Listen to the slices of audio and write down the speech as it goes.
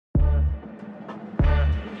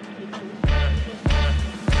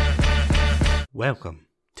Welcome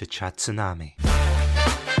to Chatsunami.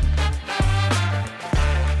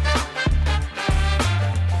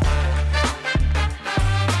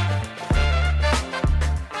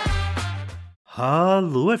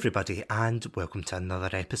 Hello everybody and welcome to another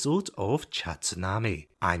episode of Chatsunami.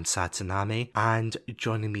 I'm Satsunami and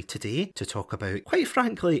joining me today to talk about, quite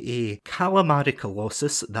frankly, a calamari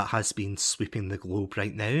colossus that has been sweeping the globe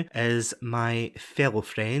right now is my fellow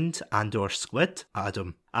friend and/or squid,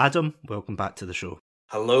 Adam. Adam, welcome back to the show.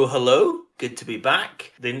 Hello, hello. Good to be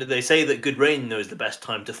back. They say that good rain knows the best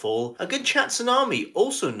time to fall. A good Chatsunami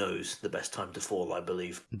also knows the best time to fall, I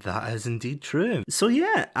believe. That is indeed true. So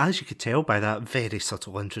yeah, as you could tell by that very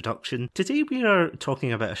subtle introduction, today we are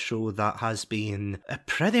talking about a show that has been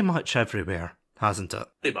pretty much everywhere, hasn't it?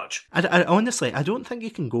 Pretty much. I honestly, I don't think you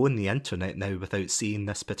can go on the internet now without seeing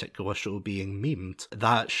this particular show being memed.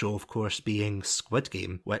 That show, of course, being Squid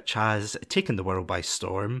Game, which has taken the world by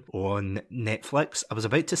storm on Netflix. I was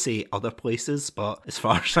about to say other places, but as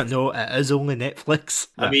far as I know, it is only Netflix.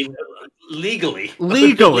 I mean, legally.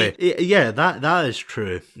 Legally. Yeah, that is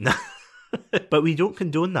true. But we don't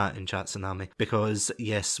condone that in Chatsunami because,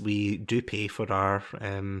 yes, we do pay for our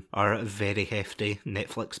very hefty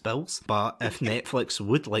Netflix bills. But if Netflix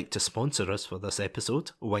would like to sponsor us for this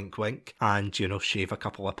episode, wink wink, and, you know, shave a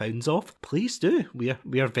couple of pounds off, please do.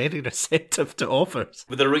 We are very receptive to offers.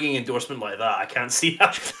 With a ringing endorsement like that, I can't see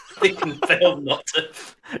how they can fail not to.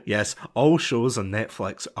 Yes, all shows on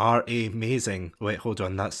Netflix are amazing. Wait, hold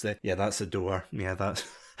on, that's the door. Yeah, that's...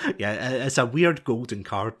 Yeah, it's a weird golden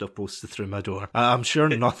card they've posted through my door. I'm sure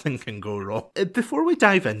nothing can go wrong. Before we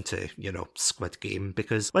dive into, Squid Game,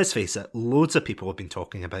 because let's face it, loads of people have been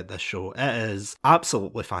talking about this show. It is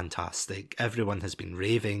absolutely fantastic. Everyone has been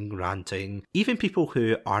raving, ranting. Even people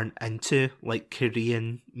who aren't into,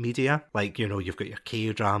 Korean media. You've got your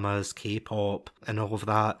K-dramas, K-pop, and all of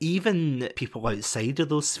that. Even people outside of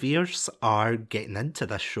those spheres are getting into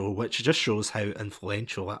this show, which just shows how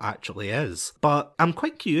influential it actually is. But I'm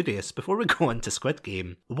quite curious, before we go into Squid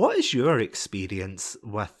Game, what is your experience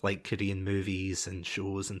with Korean movies and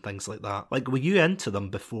shows and things like that? Were you into them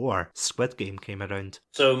before Squid Game came around?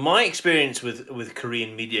 So my experience with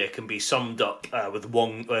Korean media can be summed up with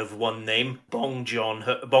one name, Bong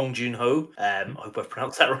Joon-ho. I hope I've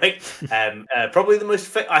pronounced that right. Probably the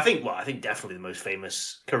most, I think definitely the most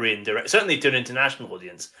famous Korean director, certainly to an international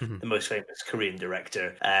audience, the most famous Korean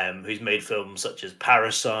director, who's made films such as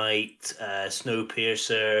Parasite,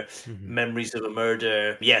 Snowpiercer, Memories of a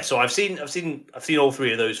Murder. Yeah, so I've seen all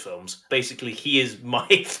three of those films. Basically, he is my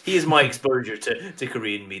exposure to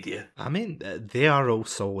Korean media. I mean, they are all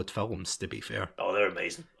solid films, to be fair. Oh, they're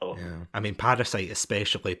amazing. Oh. Yeah. I mean, Parasite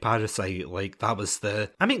especially. Parasite, that was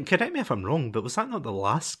the... I mean, correct me if I'm wrong, but was that not the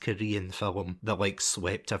last Korean film that,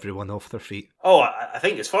 swept everyone off their feet? Oh, I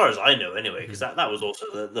think as far as I know, anyway, because that was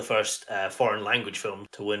also the first foreign language film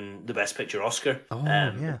to win the Best Picture Oscar. Oh,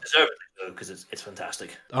 yeah. Deservedly so, because it's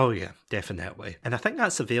fantastic. Oh, yeah, definitely. And I think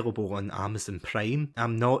that's available on Amazon Prime.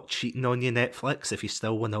 I'm not cheating on you, Netflix, if you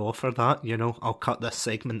still want to offer that. I'll cut this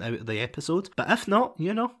segment out of the episode. But if not,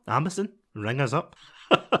 Amazon, ring us up.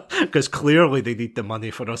 Because clearly they need the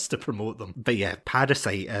money for us to promote them. But yeah,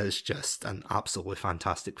 Parasite is just an absolutely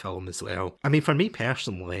fantastic film as well. I mean, for me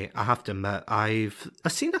personally, I have to admit, I've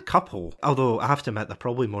seen a couple, although I have to admit they're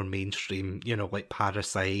probably more mainstream, like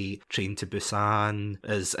Parasite, Train to Busan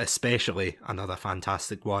is especially another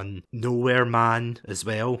fantastic one. Nowhere Man as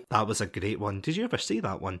well, that was a great one. Did you ever see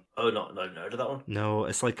that one? Oh, no, I haven't heard of that one. No,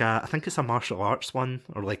 it's I think it's a martial arts one,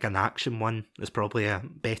 or an action one is probably a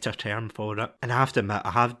better term for it. And I have to admit,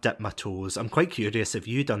 I have dipped my toes. I'm quite curious, have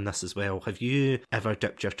you done this as well? Have you ever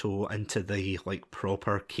dipped your toe into the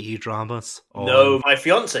proper K-dramas? No, my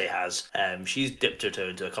fiance has. She's dipped her toe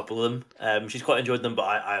into a couple of them. She's quite enjoyed them, but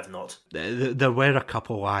I have not. There were a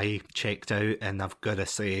couple I checked out, and I've got to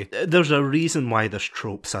say, there's a reason why there's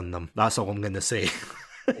tropes in them. That's all I'm going to say.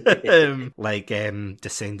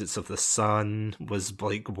 Descendants of the Sun was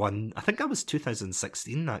one, I think that was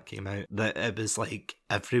 2016 that came out, that it was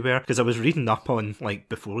everywhere, because I was reading up on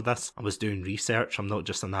before this, I was doing research. I'm not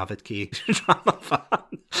just an avid K-drama fan.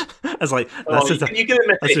 I was you can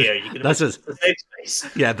admit it here. You can admit it's a safe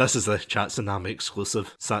space. Yeah, this is the Chatsunami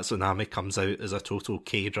exclusive. Satsunami comes out as a total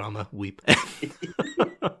K-drama weep.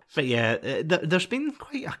 But yeah, there's been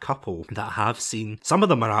quite a couple that I have seen. Some of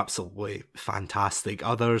them are absolutely fantastic.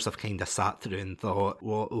 Others I've kind of sat through and thought,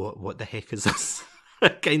 what the heck is this?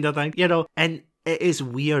 Kind of thing. And It is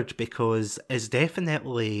weird because it's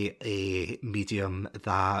definitely a medium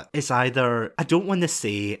that is either, I don't want to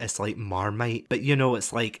say it's like Marmite, but you know,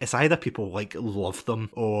 it's like, it's either people like love them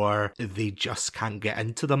or they just can't get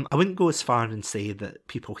into them. I wouldn't go as far and say that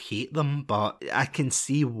people hate them, but I can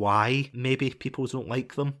see why maybe people don't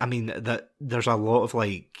like them. I mean, that there's a lot of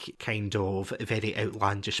like kind of very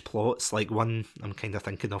outlandish plots. Like one I'm kind of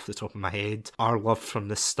thinking off the top of my head, Our Love from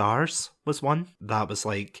the Stars was one that was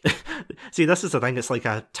like see, this is the thing, it's like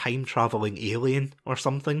a time traveling alien or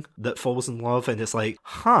something that falls in love, and it's like,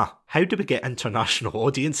 how do we get international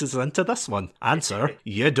audiences into this one? Answer,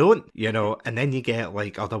 you don't, you know. And then you get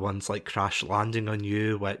like other ones like Crash Landing on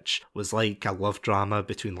You, which was like a love drama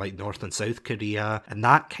between like North and South Korea, and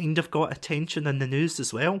that kind of got attention in the news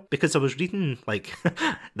as well, because I was reading like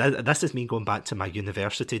this is me going back to my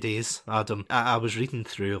university days, Adam. I was reading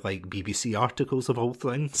through like BBC articles of all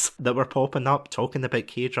things that were popping up talking about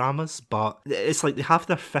K-dramas, but it's like they have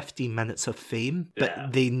their 15 minutes of fame,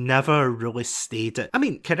 but they never really stayed at... I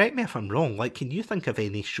mean, correct me if I'm wrong, like, can you think of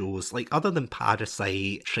any shows, like, other than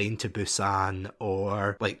Parasite, Train to Busan,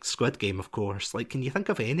 or, like, Squid Game, of course, like, can you think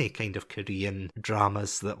of any kind of Korean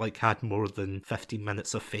dramas that, like, had more than 15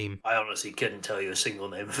 minutes of fame? I honestly couldn't tell you a single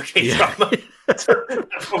name of a K-drama. That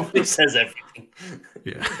probably says everything.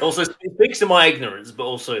 Yeah. Also speaks to my ignorance, but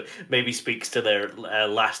also maybe speaks to their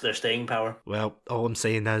their staying power. Well, all I'm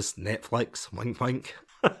saying is Netflix, wink wink.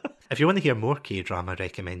 If you want to hear more K-drama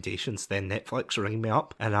recommendations, then Netflix, ring me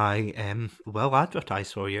up and I will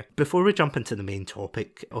advertise for you. Before we jump into the main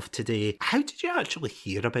topic of today, how did you actually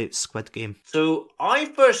hear about Squid Game? So I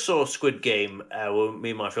first saw Squid Game when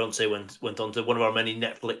me and my fiance went on to one of our many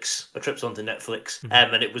trips onto Netflix,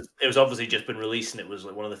 and it was obviously just been released, and it was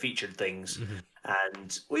like one of the featured things.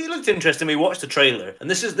 And we looked interesting. We watched the trailer, and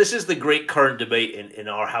this is the great current debate in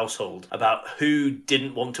our household about who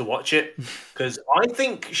didn't want to watch it, because I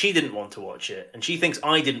think she didn't want to watch it, and she thinks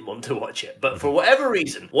I didn't want to watch it. But for whatever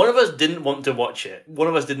reason, one of us didn't want to watch it. One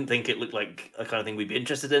of us didn't think it looked like a kind of thing we'd be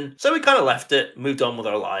interested in, so we kind of left it, moved on with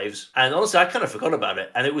our lives. And honestly, I kind of forgot about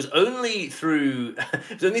it. And it was only through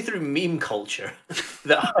meme culture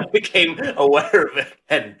that I became aware of it,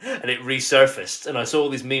 and it resurfaced. And I saw all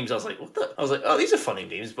these memes. I was like, what the? I was like, oh, these are funny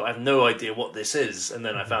memes, but I have no idea what this is. And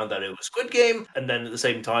then I found out it was Squid Game. And then at the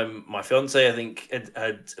same time, my fiance, I think,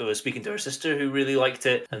 was speaking to her sister who really liked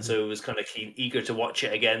it, and so was kind of eager to watch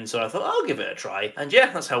it again. So I thought, I'll give it a try. And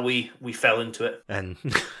yeah, that's how we fell into it. And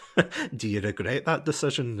do you regret that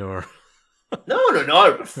decision, or? No.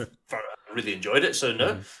 I really enjoyed it, so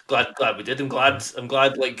no, glad we did. I'm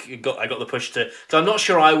glad like I got the push to, because I'm not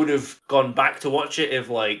sure I would have gone back to watch it if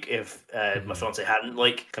my fiance hadn't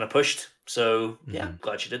like kind of pushed. So yeah,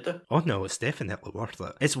 glad she did though. Oh no, it's definitely worth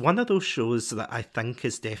it. It's one of those shows that I think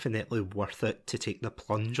is definitely worth it to take the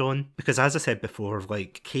plunge on, because as I said before,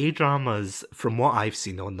 like K-dramas, from what I've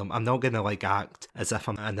seen on them, I'm not going to like act as if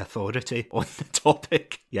I'm an authority on the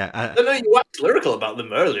topic. Yeah, no, you waxed lyrical about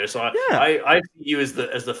them earlier, so I see you as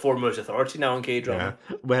the foremost authority now on K-drama.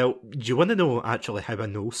 Yeah. Well, do you want to know actually how I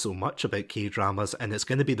know so much about K-dramas? And it's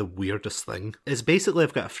going to be the weirdest thing. It's basically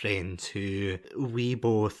I've got a friend who we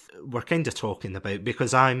both were kind of talking about,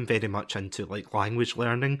 because I'm very much into like language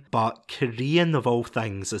learning, but Korean of all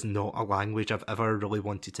things is not a language I've ever really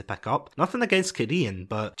wanted to pick up. Nothing against Korean,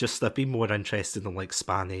 but just I've been more interested in like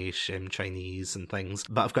Spanish and Chinese and things.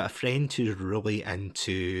 But I've got a friend who's really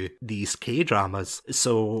into these K-dramas,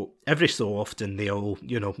 so every so often they'll,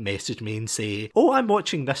 message me and say, oh, I'm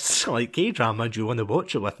watching this like K-drama, do you want to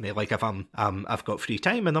watch it with me? Like if I've got free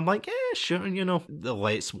time, and I'm like, yeah, sure,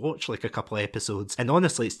 let's watch like a couple of episodes. And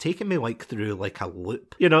honestly, it's taken me like through like a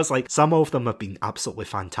loop. It's like some of them have been absolutely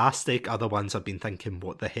fantastic, other ones I've been thinking,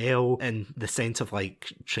 what the hell? In the sense of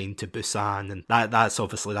like Train to Busan, and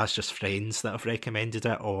that's just friends that have recommended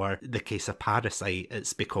it, or the case of Parasite,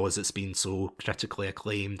 it's because it's been so critically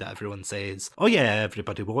acclaimed that everyone says, oh yeah,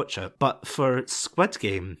 everybody watch it. But for Squid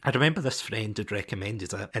Game, I remember this friend had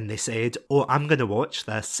recommended it, and they said, oh, I'm going to watch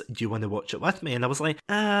this, do you want to watch it with me? And I was like,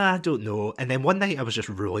 I don't know. And then one night I was just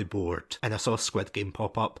really bored, and I saw Squid Game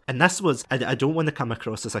pop up, and this was, I don't want to come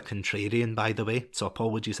across as a contrarian, by the way, so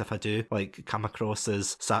apologies if I do, like, come across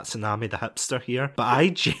as Satsunami the hipster here, but I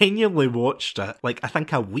genuinely watched it, like, I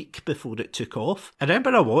think a week before it took off. I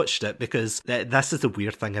remember I watched it because this is the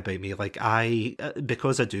weird thing about me, like,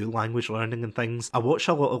 because I do language learning and things, I watch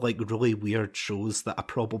a lot of, like, really weird shows that I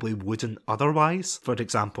probably wouldn't otherwise. For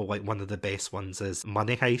example, like, one of the best ones is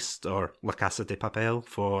Money Heist, or La Casa de Papel,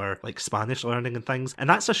 for, like, Spanish learning and things, and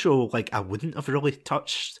that's a show, like, I wouldn't have really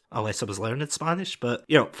touched unless I was learning Spanish. But,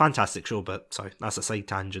 you know, fantastic show, but sorry, that's a side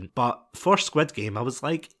tangent. But for Squid Game, I was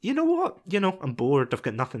like, you know what? You know, I'm bored, I've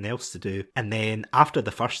got nothing else to do. And then after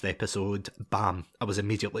the first episode, bam, I was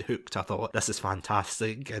immediately hooked. I thought, this is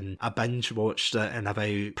fantastic. And I binge watched it in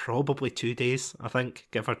about probably 2 days, I think,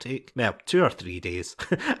 give or take. Well, 2 or 3 days.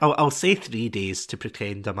 I'll say 3 days to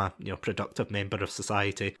pretend I'm a, you know, productive member of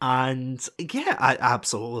society. And yeah, I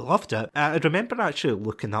absolutely loved it. I remember actually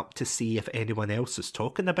looking up to see if anyone else was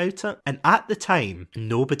talking about it. And at the time,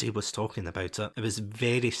 nobody was talking about it. It was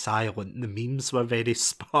very silent. The memes were very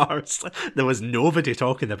sparse. There was nobody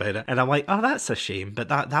talking about it. And I'm like, oh, that's a shame. But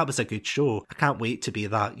that was a good show. I can't wait to be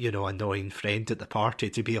that, you know, annoying friend at the party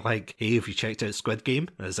to be like, hey, have you checked out Squid Game?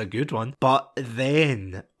 It's a good one. But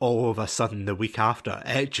then, all of a sudden, the week after,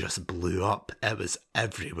 it just blew up. It was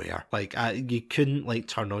everywhere. Like, you couldn't, like,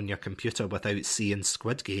 turn on your computer without seeing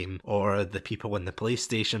Squid Game, or the people in the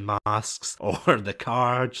PlayStation masks, or the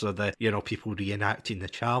cards, or the, you know, people reenacting the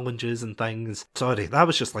challenges and things. Sorry, that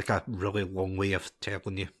was just like a really long way of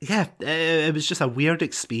telling you. Yeah, it was just a weird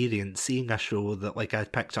experience seeing a show that, like, I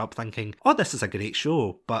picked up thinking, oh, this is a great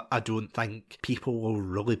show, but I don't think people will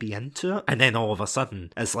really be into it. And then all of a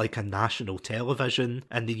sudden, it's like a national television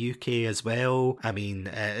in the UK as well. I mean,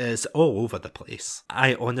 it's all over the place.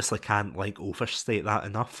 I honestly can't, like, overstate that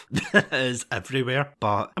enough. It is everywhere.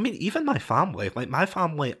 But, I mean, even my family, like, my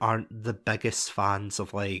family aren't the biggest fans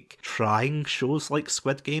of, like, trying shows like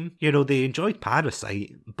Squid Game. You know, they enjoyed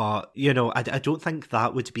Parasite, but, you know, I don't think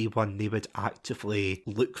that would be one they would actively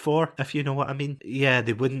look for, if you know what I mean. Yeah,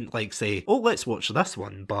 they wouldn't, like, say, oh, let's watch this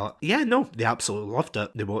one. But, yeah, no, they absolutely loved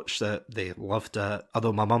it. They watched it, they loved it.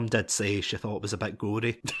 Although my mum did say she thought it was a bit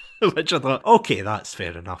gory, which I thought, okay, that's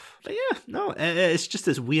fair enough. But yeah, no, it's just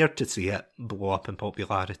as weird to see it blow up in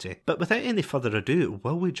popularity. But without any further ado,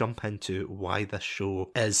 will we jump into why this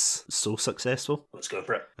show is so successful? Let's go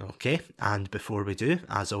for it. Okay, and before we do,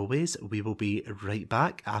 as always, we will be right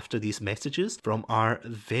back after these messages from our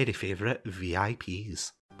very favourite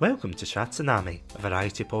VIPs. Welcome to Satsunami, a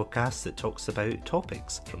variety podcast that talks about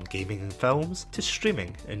topics from gaming and films to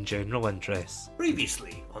streaming and general interests.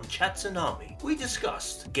 Previously on Chatsunami, we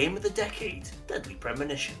discussed Game of the Decade, Deadly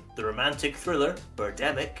Premonition, the romantic thriller,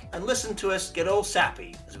 Birdemic, and listen to us get all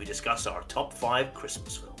sappy as we discuss our top 5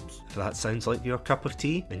 Christmas films. If that sounds like your cup of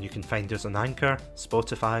tea, then you can find us on Anchor,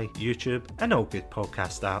 Spotify, YouTube, and all good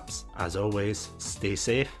podcast apps. As always, stay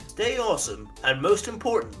safe, Stay awesome, and most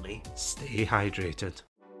importantly, stay hydrated.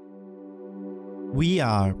 We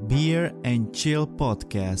are Beer and Chill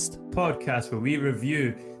Podcast. Podcast where we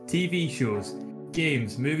review TV shows,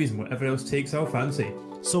 games, movies, and whatever else takes our fancy.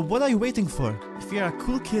 So what are you waiting for? If you're a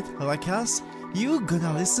cool kid like us, you're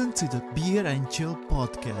gonna listen to the Beer and Chill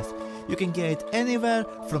Podcast. You can get it anywhere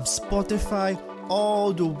from Spotify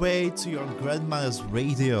all the way to your grandmother's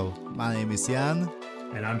radio. My name is Jan.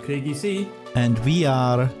 And I'm Craigie C. And we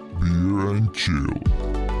are Beer and Chill.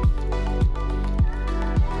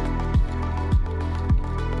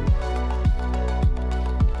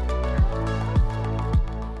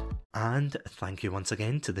 And thank you once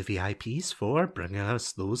again to the VIPs for bringing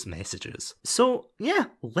us those messages. So, yeah,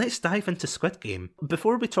 let's dive into Squid Game.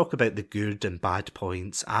 Before we talk about the good and bad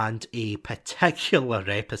points and a particular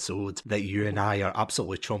episode that you and I are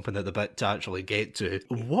absolutely chomping at the bit to actually get to,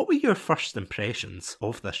 what were your first impressions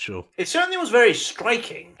of this show? it certainly was very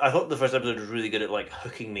striking. I thought the first episode was really good at, like,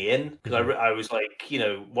 hooking me in, because I was like, you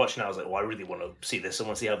know, watching it, I was like, well, I really want to see this. I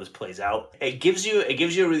want to see how this plays out. It gives you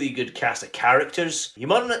a really good cast of characters. You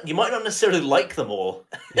might not necessarily like them all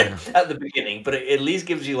at the beginning, but it at least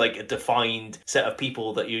gives you, like, a defined set of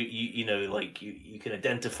people that you know, like, you can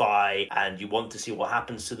identify and you want to see what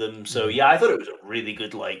happens to them. So yeah, I thought it was a really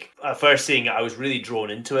good, like, first seeing it, I was really drawn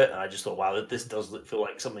into it, and I just thought, wow, this does feel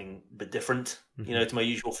like something a bit different, you know, to my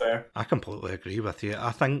usual fare. I completely agree with you.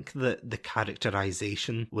 I think that the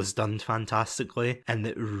characterization was done fantastically, and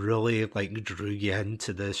it really, like, drew you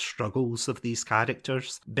into the struggles of these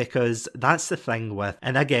characters, because that's the thing with,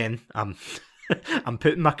 and again, I'm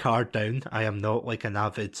putting my card down. I am not, like, an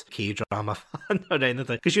avid K-drama fan or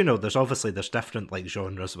anything. Because, you know, there's different, like,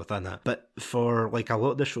 genres within it. But for, like, a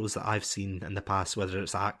lot of the shows that I've seen in the past, whether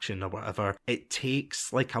it's action or whatever, it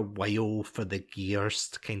takes, like, a while for the gears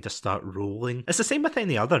to kind of start rolling. It's the same with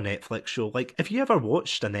any other Netflix show. Like, have you ever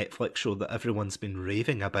watched a Netflix show that everyone's been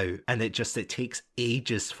raving about, and it takes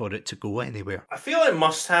ages for it to go anywhere? I feel I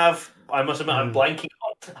must have. I must admit, I'm blanking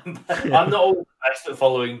on. I'm not always best at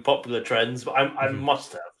following popular trends, but I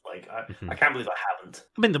must have. Like, I can't believe I haven't.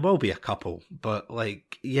 I mean, there will be a couple, but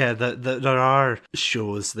like, yeah, there are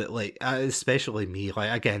shows that like, especially me,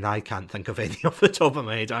 like, again, I can't think of any off the top of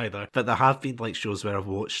my head either, but there have been like shows where I've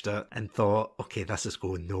watched it and thought, okay, this is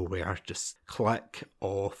going nowhere, just click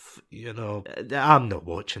off, you know. I'm not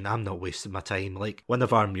watching, I'm not wasting my time. Like, one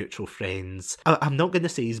of our mutual friends, I'm not going to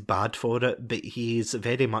say he's bad for it, but he's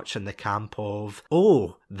very much in the camp of,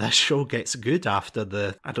 oh, this show gets good after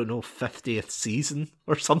the, I don't know, 50th season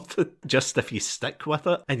or something, just if you stick with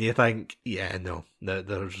it. And you think, yeah, no,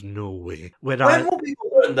 there's no way. When will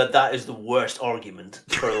people learn that is the worst argument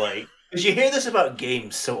for, like, because you hear this about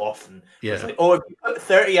games so often. Yeah. It's like, oh, if you put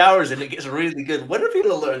 30 hours in, it gets really good. When are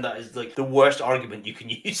people learn that is like the worst argument you can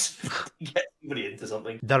use to get somebody into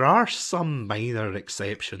something? There are some minor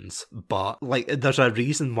exceptions, but like, there's a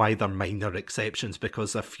reason why they're minor exceptions,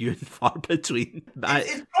 because they're few and far between.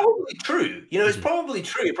 It's probably true. You know, it's probably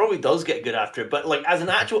true. It probably does get good after it. But like, as an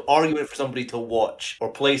actual argument for somebody to watch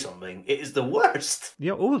or play something, it is the worst.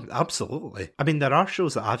 Yeah, oh, absolutely. I mean, there are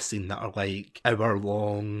shows that I've seen that are like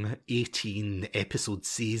hour-long, 18 episode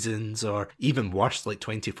seasons, or even worse, like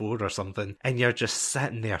 24 or something, and you're just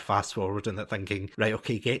sitting there fast forwarding it thinking, right,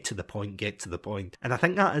 okay, get to the point. And I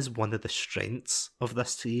think that is one of the strengths of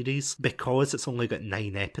this series, because it's only got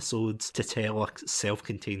 9 episodes to tell a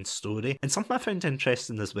self-contained story. And something I found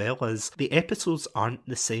interesting as well is the episodes aren't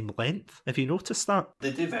the same length. Have you noticed that?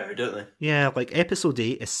 They do vary, don't they? Yeah, like episode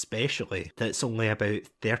 8 especially, that's only about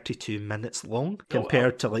 32 minutes long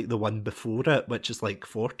compared to like the one before it, which is like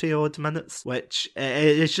 40 odd minutes, which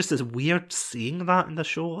is just as weird seeing that in a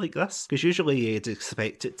show like this, because usually you'd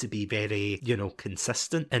expect it to be very, you know,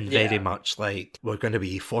 consistent and very much like, we're going to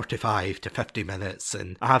be 45 to 50 minutes,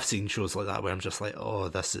 and I have seen shows like that where I'm just like, oh,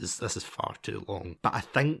 this is far too long. But I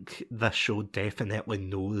think this show definitely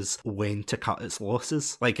knows when to cut its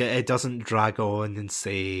losses. Like, it doesn't drag on and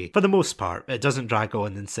say, for the most part, it doesn't drag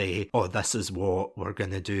on and say, oh, this is what we're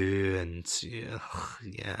going to do, and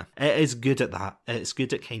yeah. It is good at that. It's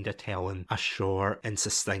good at kind of telling a short and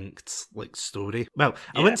succinct, like, story. Well,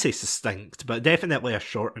 I wouldn't say succinct, but definitely a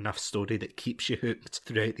short enough story that keeps you hooked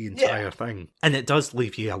throughout the entire thing. And it does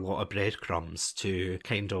leave you a lot of breadcrumbs to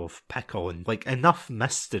kind of pick on, like enough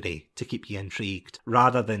mystery to keep you intrigued,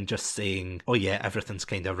 rather than just saying, oh yeah, everything's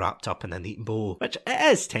kind of wrapped up in a neat bow, which it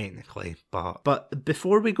is technically, but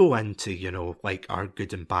before we go into, you know, like our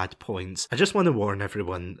good and bad points, I just want to warn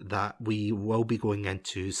everyone that we will be going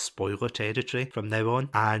into spoiler territory from now on,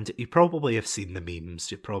 and you probably have seen the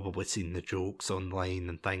memes, you've probably seen the jokes online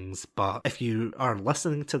and things, but if you are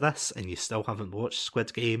listening to this and you still haven't watched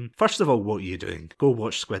Squid Game, first of all, what are you doing? Go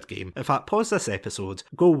watch Squid Game. In fact, pause this episode,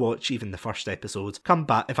 go watch even the first episode, come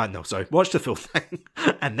back, watch the full thing,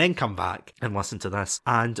 and then come back and listen to this.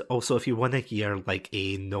 And also, if you want to hear like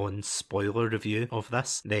a non-spoiler review of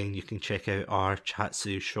this, then you can check out our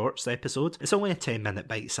Chatsu Shorts episode. It's only a 10-minute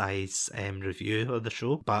bite-size review of the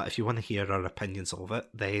show, but if you want to hear our opinions of it,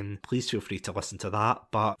 then please feel free to listen to that.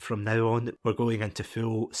 But from now on, we're going into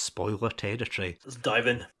full spoiler territory. Let's dive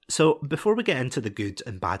in. So, before we get into the good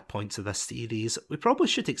and bad points of this series, we probably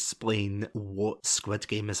should explain what Squid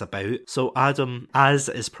Game is about. So, Adam, as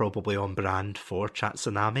is probably on brand for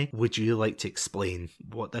Chatsunami, would you like to explain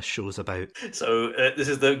what this show's about? So, this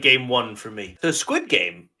is the game one for me. So, Squid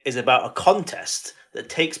Game is about a contest that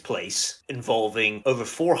takes place involving over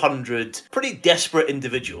 400 pretty desperate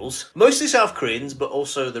individuals, mostly South Koreans, but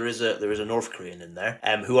also there is a North Korean in there,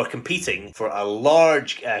 who are competing for a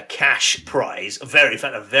large cash prize, a very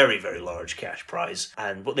very large cash prize.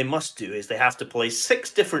 And what they must do is they have to play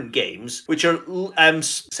 6 different games, which are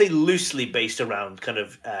say loosely based around kind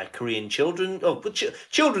of Korean children,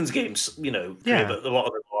 children's games, you know. Yeah. But a lot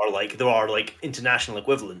of them are like international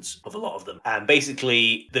equivalents of a lot of them. And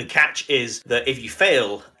basically, the catch is that if you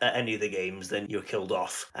fail at any of the games, then you're killed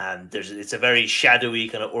off. And it's a very shadowy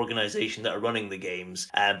kind of organization that are running the games.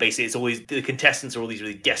 And basically, it's always the contestants are all these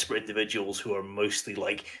really desperate individuals who are mostly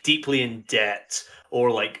like deeply in debt, or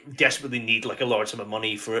like desperately need like a large sum of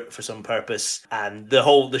money for some purpose. And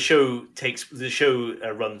the show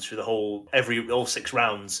runs through all 6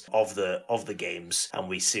 rounds of the games, and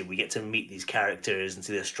we get to meet these characters and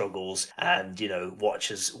see their struggles, and you know,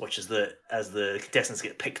 watch as the contestants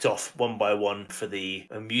get picked off one by one for the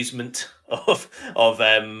amusement of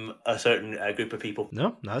a certain group of people.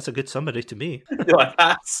 No, that's a good summary to me. Do I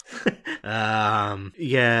pass?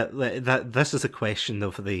 Yeah, this is a question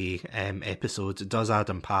of the episode. Does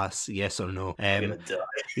Adam pass? Yes or no? I'm gonna die.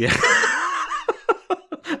 Yeah.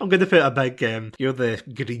 I'm going to put a big, the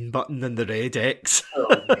green button and the red X.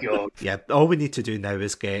 Oh, God. Yeah, all we need to do now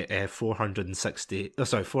is get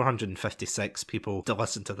 456 people to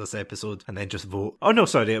listen to this episode and then just vote. Oh no,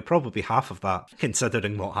 sorry, it'll probably be half of that,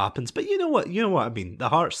 considering what happens. But you know what I mean. The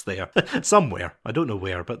heart's there somewhere. I don't know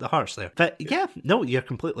where, but the heart's there. But yeah, no, you're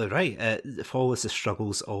completely right. It follows the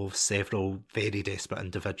struggles of several very desperate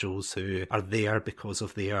individuals who are there because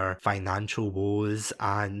of their financial woes,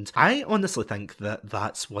 and I honestly think that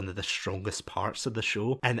that's one of the strongest parts of the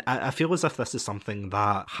show. And I feel as if this is something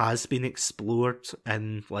that has been explored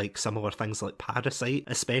in like similar things like Parasite,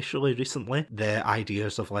 especially recently. The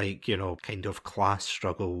ideas of like, kind of class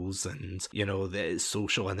struggles and, the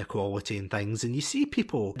social inequality and things. And you see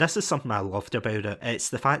people, this is something I loved about it. It's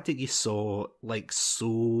the fact that you saw like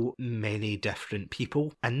so many different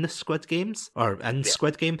people in the Squid Games, or in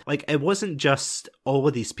Squid Game. Like, it wasn't just all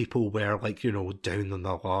of these people were like, down on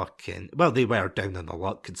the luck, and well, they were down on the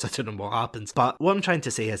luck considering what happens. But what I'm trying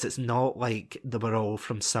to say is it's not like they were all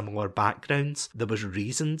from similar backgrounds. There was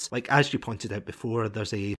reasons. Like, as you pointed out before,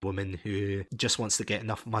 there's a woman who just wants to get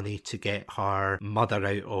enough money to get her mother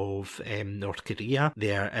out of North Korea.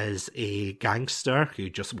 There is a gangster who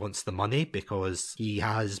just wants the money because he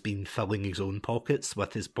has been filling his own pockets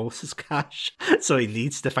with his boss's cash, so he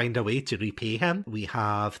needs to find a way to repay him. We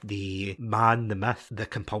have the man, the myth, the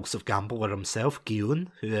compulsive gambler himself, Gyun,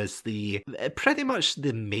 who is pretty much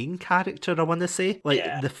the main character, I want to say.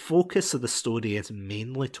 Like, the focus of the story is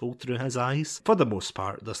mainly told through his eyes. For the most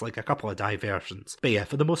part, there's like a couple of diversions, but yeah,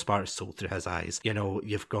 for the most part, it's told through his eyes.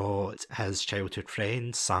 You've got his childhood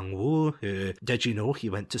friend, Sang-woo, who, did you know he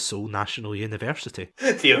went to Seoul National University?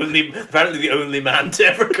 Apparently the only man to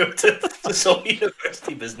ever go to the Seoul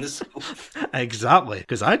University Business School. Exactly,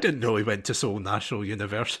 because I didn't know he went to Seoul National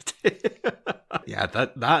University. Yeah,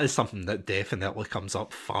 that is something that definitely comes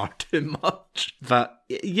up far too much. But,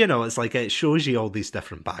 it's like it shows you all these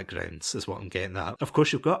different backgrounds, is what I'm getting at. Of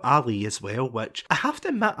course, you've got Ali as well, which I have to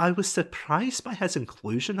admit, I was surprised by his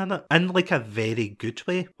inclusion in it, in like a very good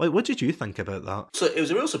way. Like, what did you think about that? So it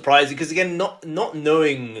was a real surprise because, again, not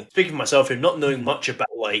knowing, speaking for myself here, not knowing much about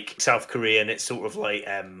like South Korea and its sort of like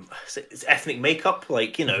its ethnic makeup,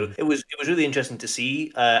 like, it was really interesting to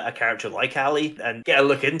see a character like Ali and get a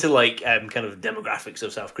look into like kind of demographics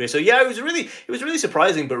of South Korea. So yeah, it was really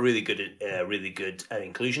surprising, but really good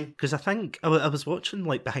inclusion. Because I think I was watching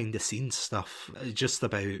like behind the scenes stuff just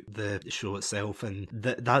about the show itself, and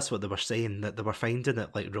that's what they were saying, that they were finding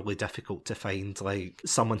it like really difficult to find like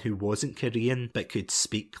someone who wasn't Korean but could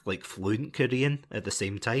speak like fluent Korean at the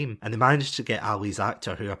same time, and they managed to get Ali's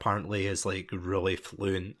actor, who apparently is like really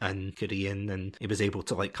fluent in Korean, and he was able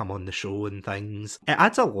to like come on the show and things. It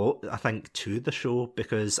adds a lot, I think, to the show,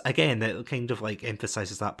 because again, it kind of like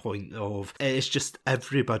emphasizes that point of it's just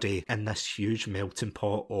everybody in this huge melting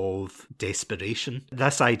pot of desperation.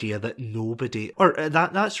 This idea that nobody, or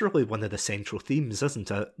that's really one of the central themes, isn't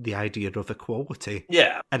it? The idea of equality.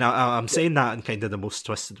 Yeah. And I'm saying that in kind of the most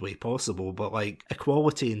twisted way possible, but like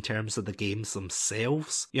equality in terms of the games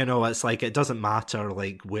themselves. It's like it doesn't matter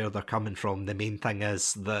like where they're coming from. The main thing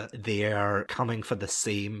is that they're coming for the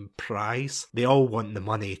same prize. They all want the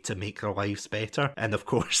money to make their lives better. And of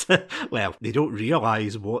course, well, they don't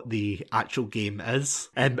realise what the actual game is.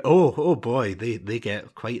 And oh boy, they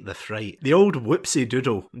get quite the fright. The old whoopsie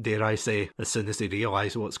doodle, dare I say, as soon as they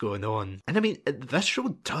realise what's going on. And I mean, this show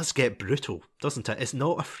does get brutal, doesn't it? It's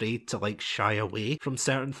not afraid to like shy away from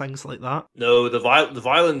certain things like that. No, the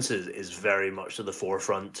violence is very much to the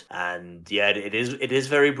forefront, and yeah, it is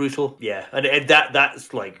very brutal. Yeah, and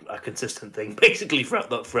that's like a consistent thing basically throughout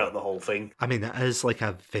the whole thing. I mean, it is like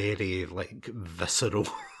a very like visceral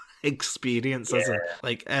experience, isn't it?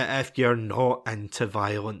 Like, if you're not into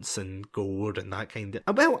violence and gore and that kind of...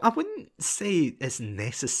 Well, I wouldn't say it's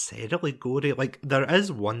necessarily gory. Like, there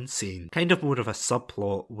is one scene, kind of more of a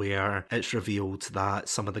subplot, where it's revealed that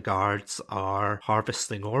some of the guards are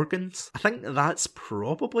harvesting organs. I think that's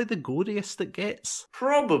probably the goriest it gets.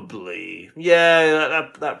 Probably. Yeah,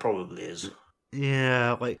 that probably is.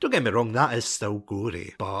 Yeah, like, don't get me wrong, that is still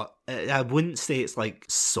gory, but I wouldn't say it's like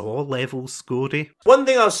Saw levels gory. One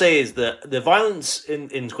thing I'll say is that the violence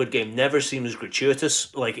in Squid Game never seems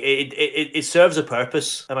gratuitous. Like, it serves a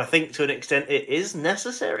purpose, and I think to an extent it is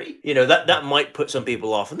necessary. That might put some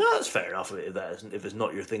people off, and that's fair enough if it's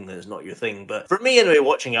not your thing, then it's not your thing. But for me, anyway,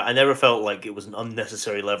 watching it, I never felt like it was an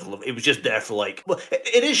unnecessary level of... It was just there for like... Well,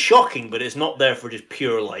 it is shocking, but it's not there for just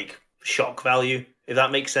pure like shock value. if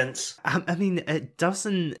that makes sense. I mean, it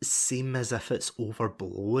doesn't seem as if it's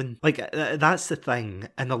overblown. Like, that's the thing.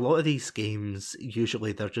 In a lot of these games,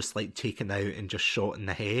 usually they're just like taken out and just shot in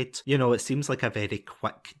the head. You know, it seems like a very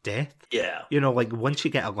quick death. Yeah. You know, like once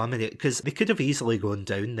you get eliminated, because they could have easily gone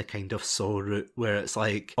down the kind of Saw route where it's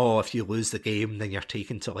like, oh, if you lose the game, then you're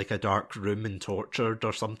taken to like a dark room and tortured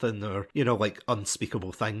or something, or, you know, like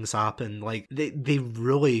unspeakable things happen. Like, they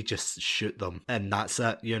really just shoot them and that's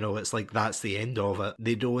it. You know, it's like that's the end of it.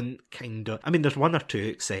 They don't kind of, I mean, there's one or two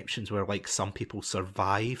exceptions where like some people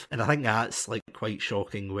survive, and I think that's like quite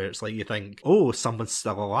shocking, where it's like you think, oh, someone's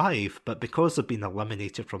still alive, but because they've been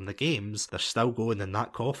eliminated from the games, they're still going in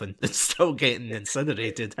that coffin and still getting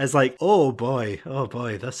incinerated. It's like, oh boy,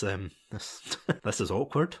 this this is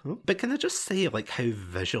awkward. But can I just say, like, how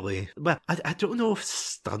visually, well, I don't know if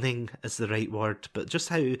stunning is the right word, but just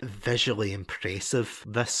how visually impressive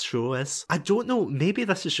this show is. I don't know, maybe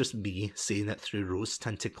this is just me seeing it through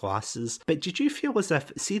rose-tinted glasses, but did you feel as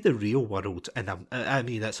if, see the real world, and I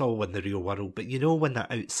mean, it's all in the real world, but you know when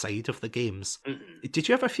they're outside of the games, did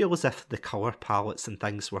you ever feel as if the colour palettes and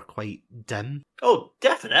things were quite dim? Oh,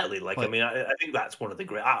 definitely. Like, I mean, I think that's one of the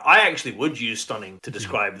great... I actually would use stunning to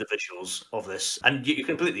describe the visuals of this. And you're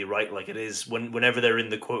completely right. Like, it is, whenever they're in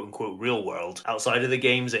the quote-unquote real world, outside of the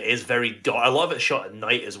games, it is very dark. A lot of it's shot at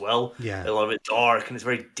night as well. Yeah. A lot of it dark, and it's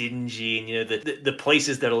very dingy. And, you know, the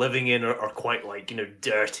places they're living in are quite, like, you know,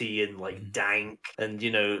 dirty and, like, dank. And, you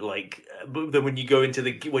know, like... But then when you go into,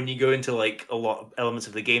 like, a lot of elements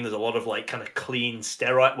of the game, there's a lot of, like, kind of clean,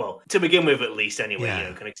 sterile... Well, to begin with, at least, anyway, you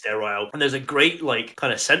know, kind of sterile. And there's a great, like,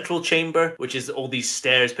 kind of central chamber, which is all these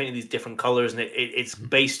stairs painted these different colors, and it's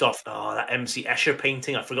based off that MC Escher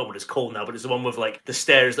painting. I forgot what it's called now, but it's the one with like the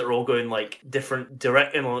stairs that are all going like different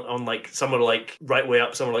direction on like some are like right way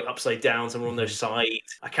up, some are like upside down, some are on their side.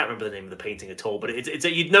 I can't remember the name of the painting at all, but it's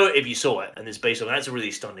you'd know it if you saw it, and it's based on that's a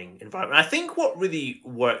really stunning environment. I think what really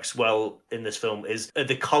works well in this film is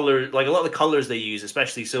the color, like a lot of the colors they use,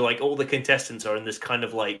 especially so like all the contestants are in this kind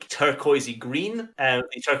of like turquoisey green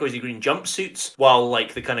jumpsuits, while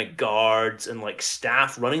like the kind of guards and like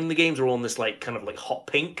staff running the games are all in this like kind of like hot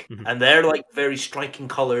pink, and they're like very striking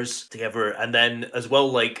colors together. And then as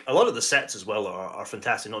well, like a lot of the sets as well are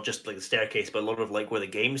fantastic, not just like the staircase, but a lot of like where the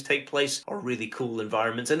games take place are really cool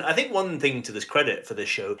environments. And I think one thing to this credit for this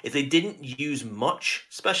show is they didn't use much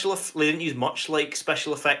special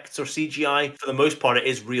effects or CGI. For the most part, it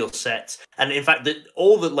is real sets. And in fact,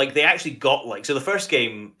 they actually got like, so the first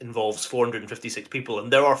game involves 456 people,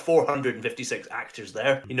 and there are 456 actors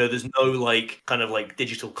there. You know, there's no like kind of like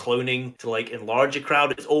digital cloning to like enlarge a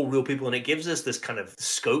crowd. It's all real people, and it gives us this kind of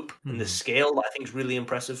scope and the scale that I think is really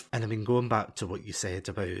impressive. And I mean, going back to what you said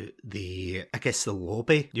about the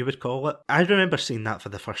lobby, you would call it. I remember seeing that for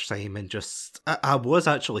the first time, and just I was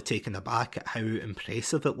actually taken aback at how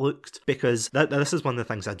impressive it looked, because this is one of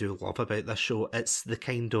the things I do love about this show. It's the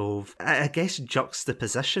kind of, I guess,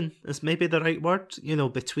 juxtaposition is maybe the right word, you know,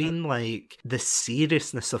 between like the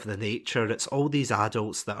seriousness of the nature. It's all these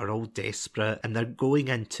adults that are all desperate and they're going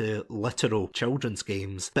into literal children's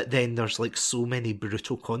games, but then there's like so many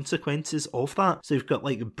brutal consequences of that. So you've got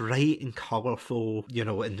like bright and colourful, you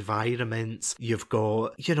know, environments. You've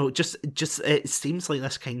got, you know, just it seems like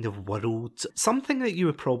this kind of world, something that you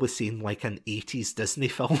would probably see in like an 80s Disney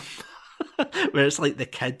film. Where it's like the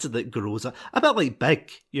kid that grows up, a bit like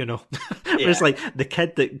Big, you know, where it's like the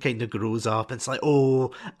kid that kind of grows up and it's like,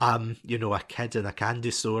 oh, I'm, you know, a kid in a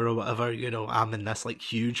candy store or whatever, you know, I'm in this like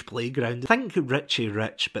huge playground. Think Richie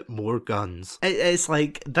Rich, but more guns. It's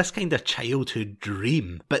like this kind of childhood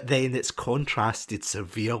dream, but then it's contrasted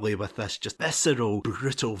severely with this just visceral,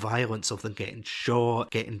 brutal violence of them getting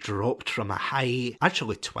shot, getting dropped from a height.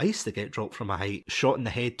 Actually, twice they get dropped from a height, shot in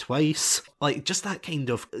the head twice. Like, just that kind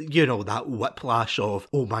of, you know, that whiplash of,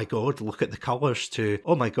 oh my god, look at the colours, to,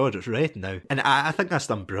 oh my god, it's red now. And I think that's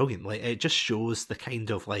done brilliantly. It just shows the kind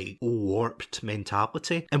of like warped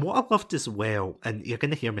mentality. And what I loved as well, and you're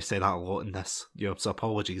going to hear me say that a lot in this, you know, so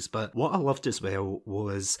apologies, but what I loved as well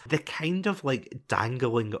was the kind of like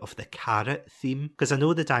dangling of the carrot theme. Because I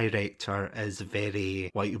know the director is very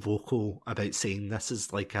like vocal about saying this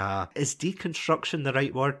is like is deconstruction the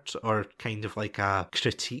right word, or kind of like a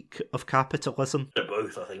critique of capitalism? They're both.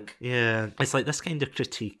 both, I think. Yeah, it's like this kind of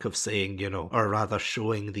critique of saying, you know, or rather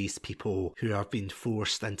showing these people who have been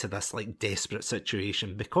forced into this like desperate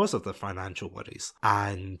situation because of their financial worries.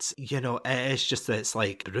 And, you know, it's just that it's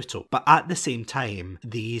like brutal. But at the same time,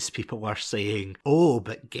 these people are saying, oh,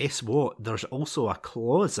 but guess what? There's also a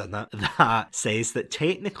clause in it that says that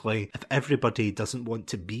technically, if everybody doesn't want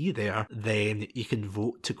to be there, then you can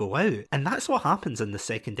vote to go out. And that's what happens in the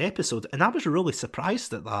second episode. And I was really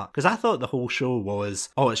surprised at that, because I thought the whole show was,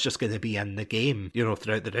 oh, it's just going to be in the game, you know,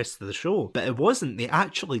 throughout the rest of the show. But it wasn't. They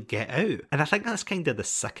actually get out. And I think that's kind of the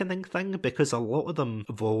sickening thing, because a lot of them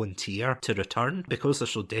volunteer to return because they're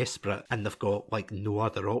so desperate and they've got like no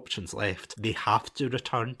other options left. They have to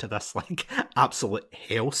return to this like absolute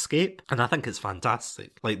hellscape. And I think it's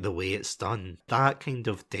fantastic, like the way it's done. That kind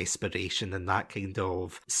of desperation and that kind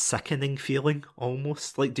of sickening feeling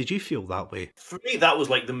almost. Like, did you feel that way? For me, that was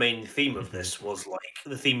like the main theme of this, was like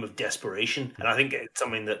the theme of desperation. And I think it's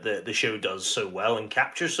something that the show does so well and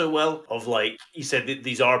captures so well, of like, you said that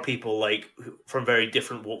these are people like from very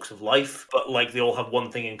different walks of life, but like they all have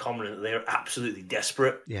one thing in common, that they're absolutely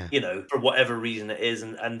desperate, you know, for whatever reason it is.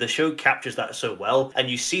 And the show captures that so well. And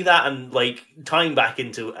you see that, and like tying back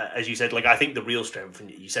into, as you said, like I think the real strength, and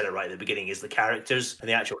you said it right at the beginning, is the characters and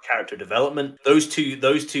the actual character development. Those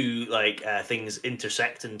two like things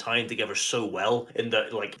intersect and tie in together so well, in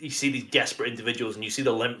that like you see these desperate individuals and you see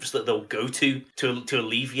the lengths that they'll go to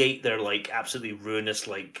alleviate their like absolutely ruinous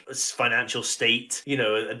like financial state, you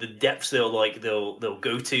know, and the depths they'll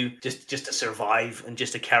go to just to survive and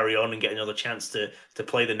just to carry on and get another chance to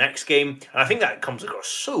play the next game. And I think that comes across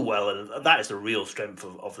so well, and that is the real strength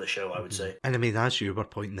of the show, I would say. And I mean, as you were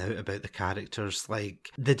pointing out about the characters, like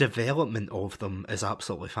the development of them is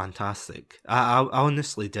absolutely fantastic. I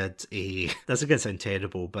honestly did this is going to sound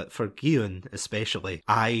terrible, but for Guion especially,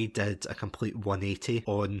 I did a complete 180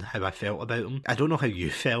 on how I felt about him. I don't know how you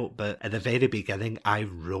felt, but at the very beginning, I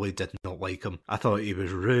really did not like him. I thought he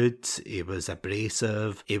was rude, he was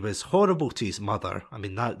abrasive, he was horrible to his mother. I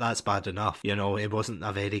mean, that's bad enough. You know, he wasn't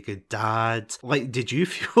a very good dad. Like, did you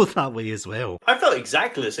feel that way as well? I felt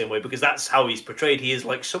exactly the same way, because that's how he's portrayed. He is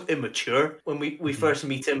like so immature when we first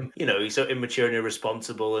meet him. You know, he's so immature and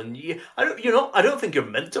irresponsible, and I don't think you're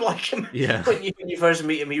meant to like him. Yeah. when you first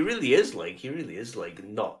meet him, he really is like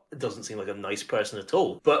not. It doesn't seem like a nice person at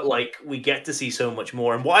all. But like we get to see so much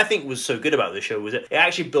more. And what I think was so good about the show was it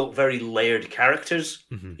actually built very layered characters.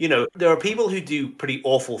 You know, there are people who do pretty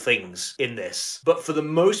awful things in this, but for the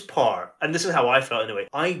most part, and this is how I felt anyway,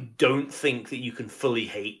 I don't think that you can fully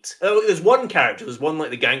hate. Oh, there's one like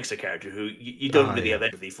the gangster character who you don't really have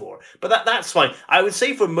empathy for, but that's fine. I would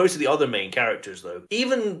say for most of the other main characters though,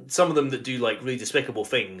 even some of them that do like really despicable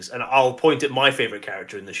things, and I'll point at my favorite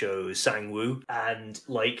character in the show is Sang-woo, and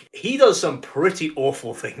like he does some pretty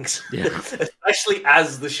awful things, especially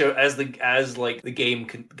as the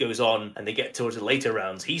game goes on and they get towards the later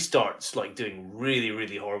rounds. He starts like doing really,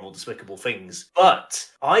 really horrible, despicable things, but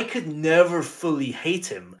I could never fully hate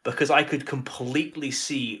him because I could completely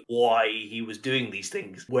see why he was doing these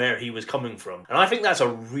things, where he was coming from. And I think that's a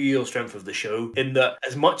real strength of the show, in that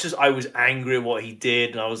as much as I was angry at what he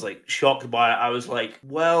did and I was like shocked by it, I was like,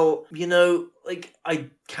 well, you know, like I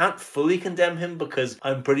can't fully condemn him, because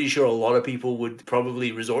I'm pretty sure a lot of people would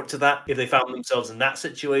probably resort to that if they found themselves in that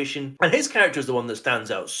situation. And his character is the one that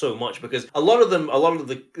stands out so much, because a lot of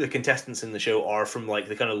the contestants in the show are from like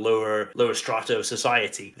the kind of lower strata of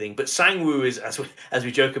society thing. But Sang-woo is, as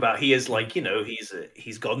we joke about, he is like, you know,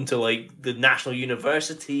 he's gone to like the national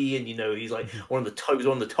university, and you know he's like one of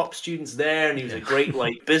the top students there, and he was a great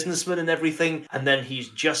like businessman and everything. And then he's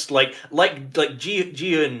just like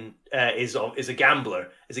Ji-eun is a gambler,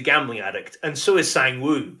 is a gambling addict, and so is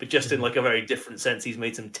Sang-woo, but just in like a very different sense. He's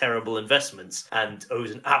made some terrible investments and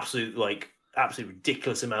owes an absolutely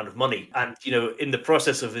ridiculous amount of money. And you know, in the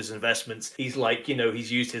process of his investments, he's like, you know, he's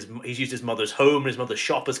used his mother's home and his mother's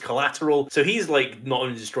shop as collateral. So he's like not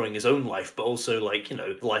only destroying his own life, but also like, you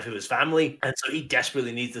know, the life of his family. And so he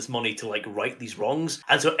desperately needs this money to like right these wrongs.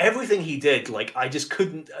 And so everything he did, like I just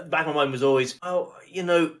couldn't. Back of my mind was always, oh, you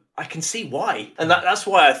know, I can see why. And that's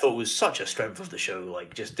why I thought was such a strength of the show,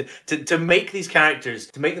 like just to make these characters,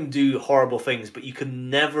 to make them do horrible things, but you can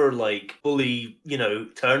never like fully, you know,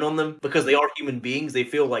 turn on them, because they are human beings. They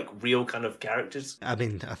feel like real kind of characters. I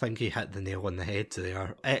mean, I think you hit the nail on the head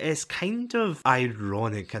there. It's kind of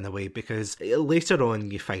ironic in a way, because later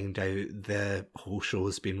on you find out the whole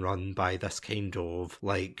show's been run by this kind of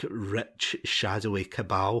like rich, shadowy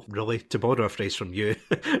cabal, really, to borrow a phrase from you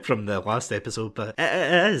from the last episode. But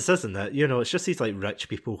it is is, isn't it? You know, it's just these like rich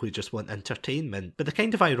people who just want entertainment. But the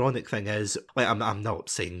kind of ironic thing is, like, I'm not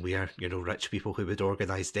saying we're, you know, rich people who would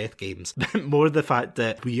organise death games, but more the fact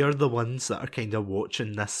that we are the ones that are kind of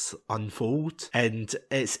watching this unfold. And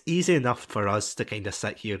it's easy enough for us to kind of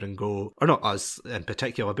sit here and go, or not us in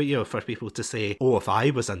particular, but, you know, for people to say, oh, if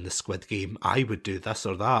I was in the Squid Game, I would do this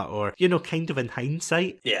or that. Or, you know, kind of in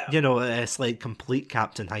hindsight. Yeah. You know, it's like complete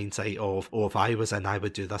Captain Hindsight of, oh, if I was in, I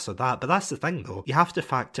would do this or that. But that's the thing, though. You have to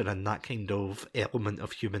factor in that kind of element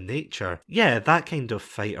of human nature. Yeah, that kind of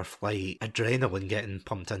fight or flight, adrenaline getting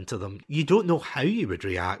pumped into them. You don't know how you would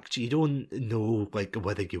react. You don't know, like,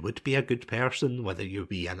 whether you would be a good person, whether you'd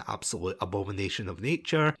be an absolute abomination of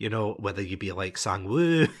nature, you know, whether you'd be like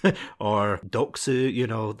Sang-woo or Doksu, you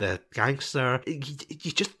know, the gangster.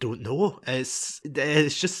 You just don't know. It's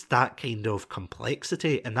just that kind of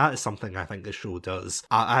complexity, and that is something I think the show does.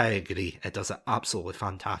 I agree, it does it absolutely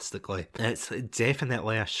fantastically. It's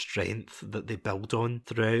definitely a strength that they build on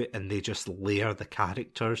throughout, and they just layer the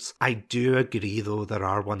characters. I do agree, though, there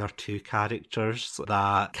are one or two characters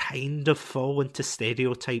that kind of fall into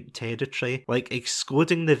stereotype territory, like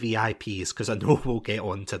excluding the VIPs, because I know we'll get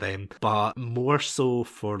onto them, but more so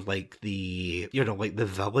for like the, you know, like the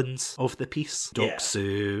villains of the piece.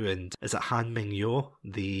 Doksu and is it Han Ming-yo,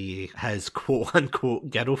 his quote-unquote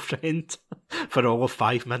girlfriend for all of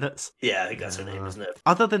 5 minutes. Yeah, I think that's her name, isn't it?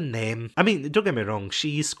 Other than them, I mean, don't get me wrong,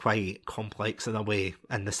 she's quite complex in a way,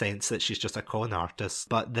 in the sense that she's just a con artist,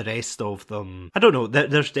 but the rest of them, I don't know,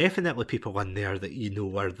 there's definitely people in there that you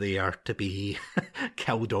know are there to be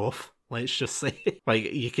killed off. Let's just say,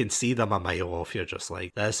 like, you can see them a mile off, you're just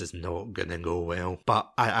like, this is not gonna go well.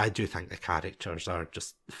 But I do think the characters are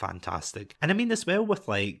just fantastic. And I mean, as well with,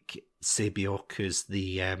 like, Sebiok, who's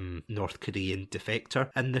the North Korean defector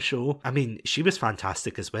in the show. I mean, she was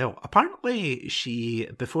fantastic as well. Apparently,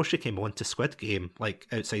 before she came on to Squid Game, like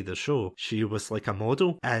outside the show, she was like a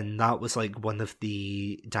model, and that was like one of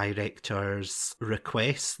the director's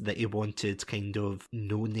requests, that he wanted kind of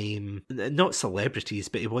no-name, not celebrities,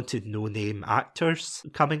 but he wanted no-name actors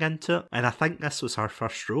coming into it, and I think this was her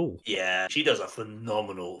first role. Yeah, she does a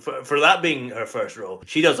phenomenal, for that being her first role,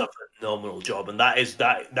 she does a phenomenal job, and that's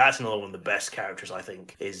another one of the best characters, I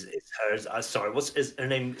think, is hers. Sorry, what's her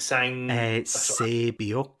name?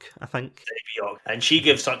 Sebiok, I think. Sebiok. And she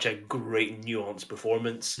gives such a great nuanced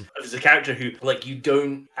performance. There's a character who, like, you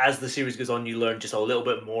don't, as the series goes on, you learn just a little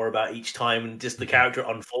bit more about each time, and just the character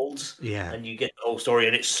unfolds. Yeah. And you get the whole story,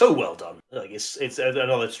 and it's so well done. Like, it's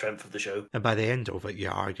another strength of the show. And by the end of it,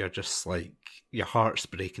 you're just like, your heart's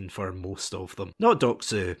breaking for most of them. Not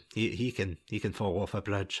Doksu. He can fall off a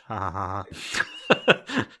bridge. Ha ha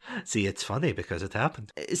ha. See, it's funny because it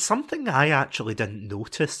happened. It's something I actually didn't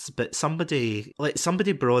notice, but somebody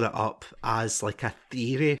brought it up as like a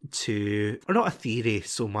theory or not a theory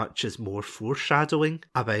so much as more foreshadowing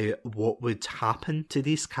about what would happen to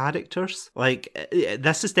these characters. Like,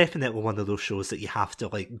 this is definitely one of those shows that you have to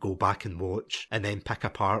like go back and watch and then pick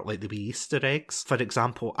apart like the wee Easter eggs. For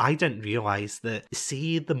example, I didn't realise that,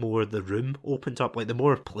 see, the more the room opened up, like the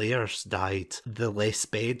more players died, the less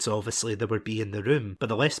beds obviously there would be in the room, but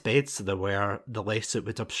the less beds there were, the less it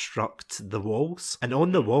would obstruct the walls. And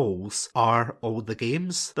on the walls are all the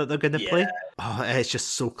games that they're going to play. Oh, it's just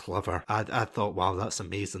so clever. I thought, wow, that's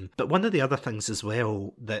amazing. But one of the other things as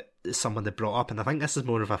well that someone had brought up, and I think this is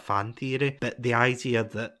more of a fan theory, but the idea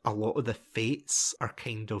that a lot of the fates are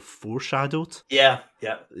kind of foreshadowed. Yeah.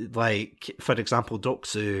 Like, for example,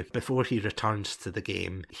 Doksu, before he returns to the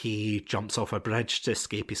game, he jumps off a bridge to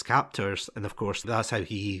escape his captors, and of course that's how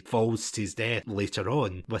he falls to his death later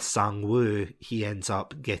on. With Sang-woo, he ends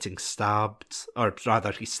up getting stabbed, or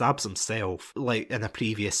rather he stabs himself. Like in a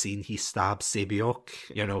previous scene, he stabs Sebiok,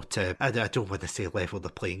 you know, I don't want to say level the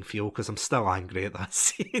playing field because I'm still angry at that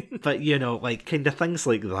scene. But, you know, like kind of things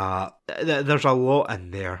like that. There's a lot in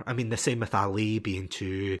there. I mean, the same with Ali being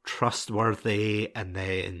too trustworthy, and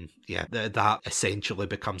then, yeah, that essentially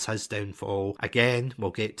becomes his downfall. Again,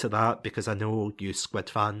 we'll get to that because I know you Squid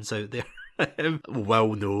fans out there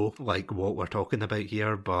will know like what we're talking about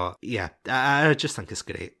here, but yeah, I just think it's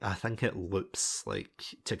great. I think it loops like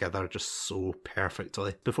together just so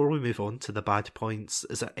perfectly. Before we move on to the bad points,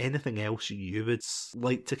 is there anything else you would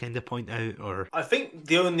like to kind of point out? Or I think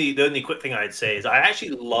the only quick thing I'd say is I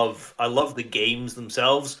love the games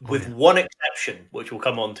themselves, with one exception, which we'll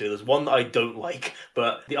come on to. There's one that I don't like,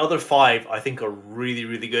 but the other 5 I think are really,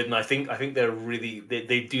 really good, and I think they're really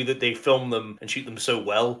they do that. They film them and shoot them so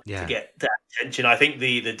well to attention. I think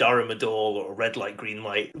the Dara Madol or red light, green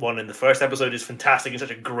light one in the first episode is fantastic and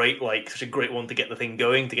such a great one to get the thing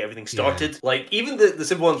going, to get everything started. Like even the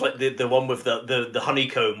simple ones, like the one with the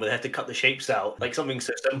honeycomb where they have to cut the shapes out, like something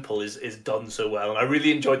so simple is done so well. And I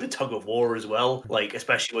really enjoyed the tug of war as well, like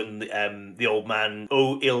especially when the old man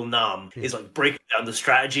Il Nam is like breaking down the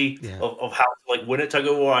strategy of how to like win a tug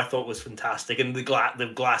of war. I thought was fantastic, and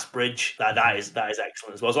the glass bridge that is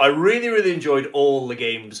excellent as well. So I really enjoyed all the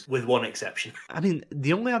games with one exception. I mean,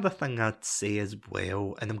 the only other thing I'd say as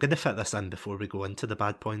well, and I'm going to fit this in before we go into the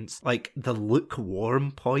bad points, like the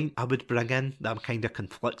lukewarm point I would bring in that I'm kind of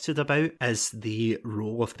conflicted about is the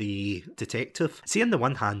role of the detective. See, on the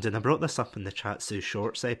one hand, and I brought this up in the Chatsu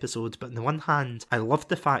Shorts episode, but on the one hand, I loved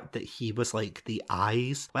the fact that he was like the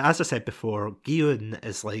eyes. Like, as I said before, Gyun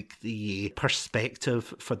is like the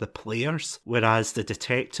perspective for the players, whereas the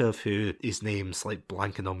detective, who his name's like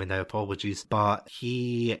blanking on me now, apologies, but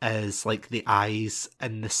he is like the eyes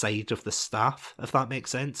in the side of the staff, if that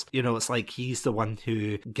makes sense. You know, it's like he's the one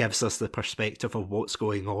who gives us the perspective of what's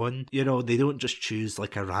going on. You know, they don't just choose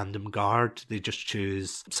like a random guard, they just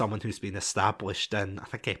choose someone who's been established in, I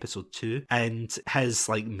think, episode 2, and his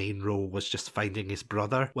like main role was just finding his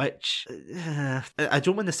brother, which I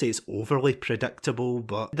don't want to say it's overly predictable,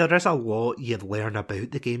 but there is a lot you learn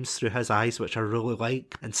about the games through his eyes, which I really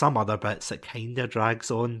like, and some other bits it kind of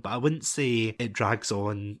drags on, but I wouldn't say it drags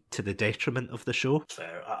on to the detriment of the show.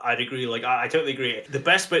 Fair. I'd agree. Like, I totally agree. The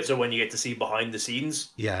best bits are when you get to see behind the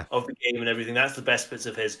scenes of the game and everything. That's the best bits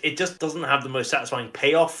of his. It just doesn't have the most satisfying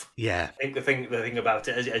payoff. Yeah. I think the thing about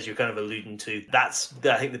it, as you're kind of alluding to, that's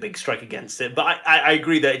I think the big strike against it. But I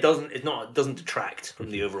agree that it doesn't detract from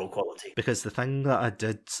the overall quality. Because the thing that I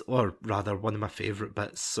did, or rather one of my favourite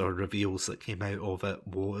bits or reveals that came out of it,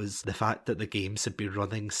 was the fact that the games had been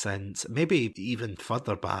running since, maybe even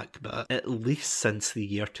further back, but at least since the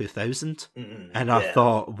year 2000. And I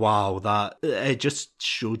thought, wow, that it just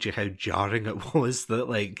showed you how jarring it was that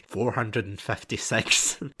like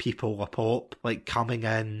 456 people a pop, like coming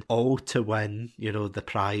in all to win, you know, the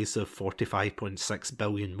prize of 45.6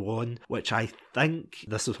 billion won, which I think,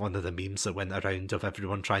 this was one of the memes that went around of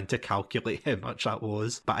everyone trying to calculate how much that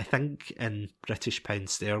was, but I think in British pound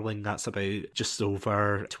sterling that's about just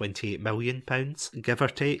over 28 million pounds, give or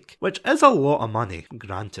take, which is a lot of money,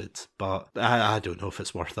 granted, but I don't know if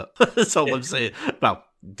it's worth it. That's all I'm saying. Well,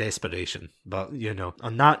 desperation. But, you know,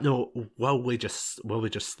 on that note, will we just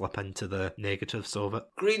slip into the negatives of it?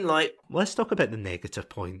 Green light. Let's talk about the negative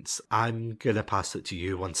points. I'm gonna pass it to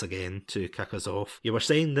you once again to kick us off. You were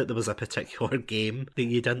saying that there was a particular game that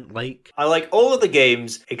you didn't like. I like all of the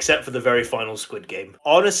games except for the very final Squid Game.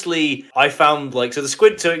 Honestly, I found so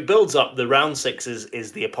it builds up. The round 6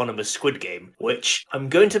 is the eponymous Squid Game, which I'm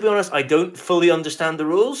going to be honest, I don't fully understand the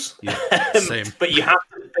rules. Yeah, same. But you have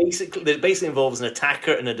to it basically involves an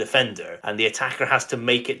attacker and a defender, and the attacker has to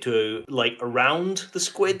make it to around the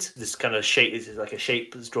squid. This kind of shape is like a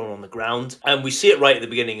shape that's drawn on the ground, and we see it right at the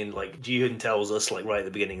beginning. And Ji-hoon tells us right at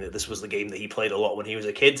the beginning that this was the game that he played a lot when he was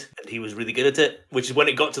a kid, and he was really good at it. Which is when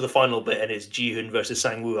it got to the final bit and it's Ji-hoon versus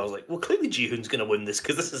Sang-woo. I was like, well, clearly Ji-hoon's going to win this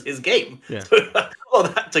because this is his game. Yeah. Well,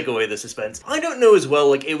 that took away the suspense. I don't know as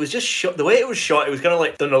well. It was just shot. The way it was shot, it was kind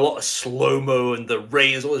of done a lot of slow mo, and the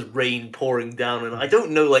rain, there's all this rain pouring down, and I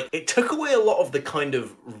don't know. It took away a lot of the kind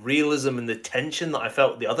of realism and the tension that I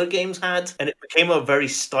felt the other games had, and it became a very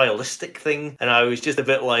stylistic thing. And I was just a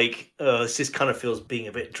bit this just kind of feels being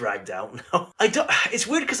a bit dragged out now. It's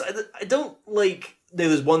weird because I don't like.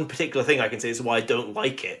 There's one particular thing I can say is why I don't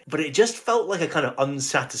like it, but it just felt like a kind of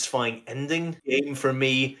unsatisfying ending game for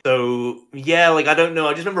me. So yeah, I don't know.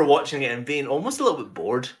 I just remember watching it and being almost a little bit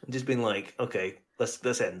bored and just being like, okay,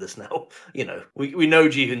 let's end this now. You know, we know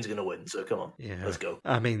Ji-hoon's going to win, so come on, let's go.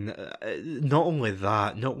 I mean, not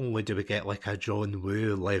only do we get a John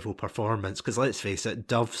Woo level performance, because let's face it,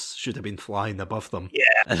 doves should have been flying above them.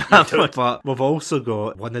 Yeah. But we've also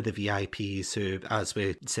got one of the VIPs who, as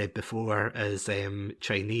we said before, is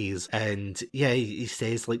Chinese, and he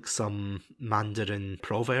says some Mandarin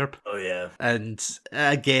proverb. Oh yeah. And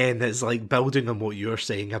again, it's building on what you're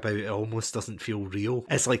saying about it almost doesn't feel real.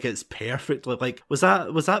 It's it's perfectly was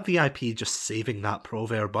that VIP just saving that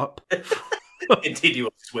proverb up? Indeed, you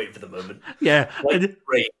were just waiting for the moment. Yeah.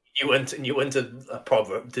 Great. You went to a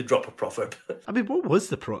proverb to drop a proverb. I mean, what was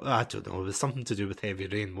the I don't know. It was something to do with heavy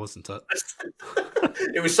rain, wasn't it?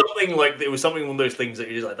 It was something one of those things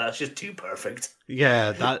that you're just that's just too perfect.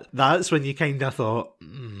 Yeah, that's when you kind of thought,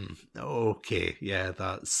 okay, yeah,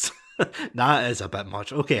 that's That is a bit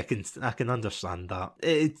much. Okay, I can understand that.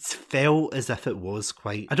 It felt as if it was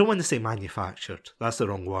quite, I don't want to say manufactured, that's the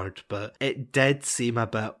wrong word, but it did seem a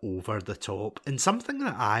bit over the top. And something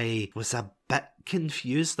that I was a bit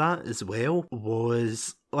confused at as well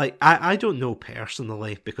was, like, I don't know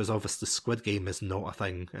personally, because obviously Squid Game is not a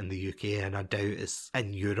thing in the UK, and I doubt it's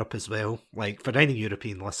in Europe as well. Like, for any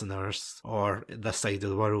European listeners or this side of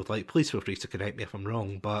the world, like, please feel free to correct me if I'm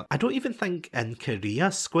wrong, but I don't even think in Korea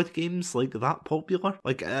Squid Game's like that popular.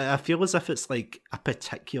 Like, I feel as if it's like a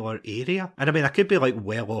particular area. And I mean, I could be like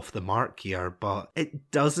well off the mark here, but it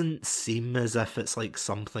doesn't seem as if it's like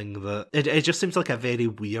something that, it just seems like a very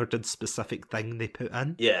weird and specific thing they put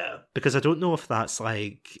in. Yeah. Because I don't know if that's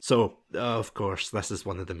like, so, of course, this is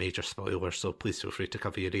one of the major spoilers, so please feel free to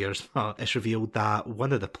cover your ears. But it's revealed that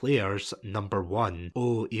one of the players, number 1,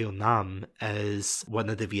 Oh Il Nam, is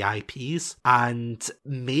one of the VIPs. And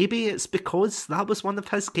maybe it's because that was one of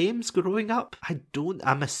his games growing up.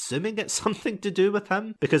 I'm assuming it's something to do with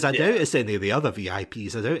him. Because I doubt it's any of the other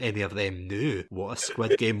VIPs. I doubt any of them knew what a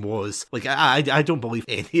Squid Game was. Like, I don't believe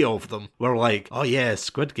any of them were like, oh yeah,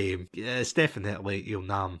 Squid Game. Yeah, it's definitely Il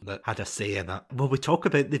Nam that had a say in it. Well, we talk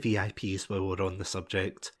about the VIPs while we're on the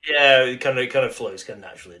subject. Yeah, it kind of flows kind of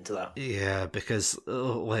naturally into that. Yeah, because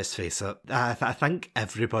let's face it, I think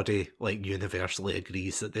everybody like universally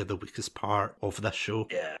agrees that they're the weakest part of this show.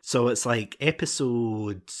 Yeah. So it's like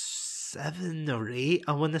episode 7 or 8,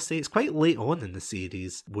 I want to say. It's quite late on in the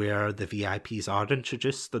series where the VIPs are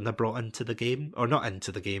introduced and they're brought into the game, or not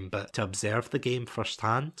into the game, but to observe the game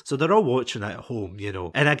firsthand. So they're all watching it at home, you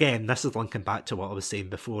know. And again, this is linking back to what I was saying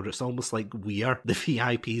before. It's almost like we're the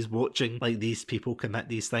VIPs watching like these people commit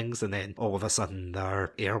these things, and then all of a sudden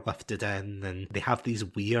they're airlifted in and they have these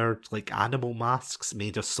weird like animal masks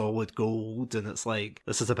made of solid gold, and it's like,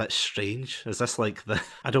 this is a bit strange. Is this like the,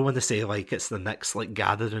 I don't want to say like it's the next like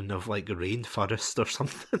gathering of like rainforest or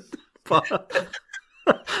something, but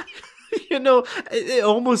you know, it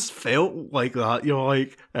almost felt like that. You're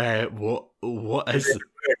like, what is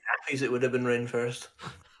Nappies, it would have been rainforest.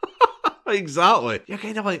 exactly? You're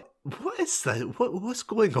kind of like, what is that? What's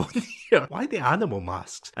going on here? Why the animal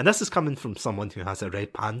masks? And this is coming from someone who has a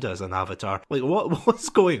red panda as an avatar. Like, what's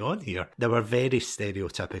going on here? They were very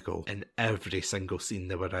stereotypical in every single scene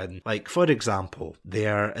they were in. Like, for example,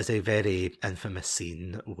 there is a very infamous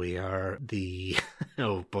scene where the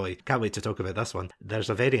oh boy, can't wait to talk about this one.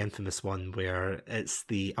 There's a very infamous one where it's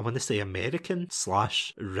the, I want to say, American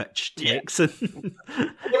 / rich Texan.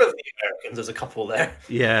 One of the Americans, there's a couple there.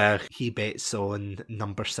 Yeah, he bets on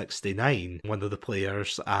number 69, one of the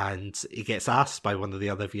players, and he gets asked by one of the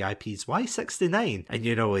other VIPs, why 69? And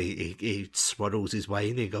you know, he swirls his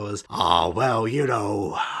wine, he goes, oh, well, you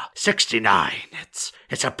know, 69,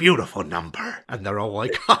 it's a beautiful number. And they're all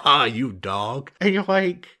like, haha, you dog. And you're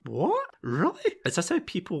like, what? Really? Is this how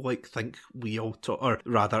people like think we all talk, or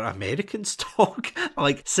rather Americans talk?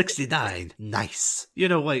 Like, 69, nice. You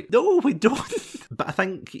know, like, no, we don't. But I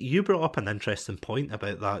think you brought up an interesting point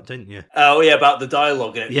about that, didn't you? Oh yeah, about the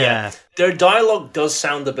dialogue in it. Yeah. Their dialogue does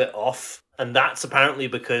sound a bit off. And that's apparently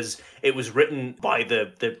because it was written by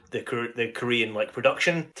the Korean like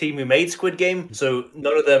production team who made Squid Game. So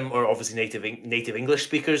none of them are obviously native English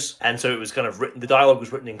speakers, and so it was kind of written. The dialogue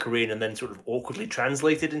was written in Korean and then sort of awkwardly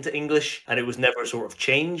translated into English, and it was never sort of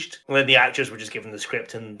changed. And then the actors were just given the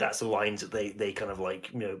script, and that's the lines that they kind of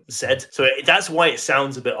like said. So that's why it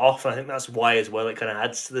sounds a bit off. And I think that's why as well it kind of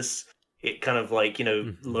adds to this. It kind of like,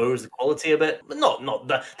 lowers the quality a bit. But not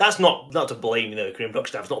that. That's not to blame, Korean production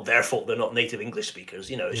staff. It's not their fault. They're not native English speakers.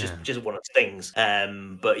 It's just one of the things.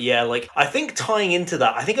 But yeah, like, I think tying into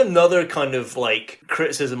that, I think another kind of like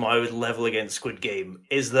criticism I would level against Squid Game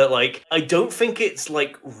is that, like, I don't think it's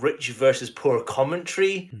like rich versus poor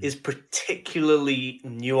commentary is particularly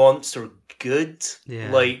nuanced or good.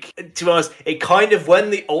 Yeah. Like, to be honest, it kind of, when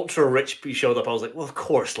the ultra rich showed up, I was like, well, of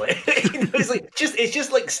course, like, it's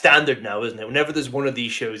just like standard now, isn't it? Whenever there's one of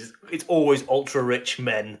these shows, it's always ultra rich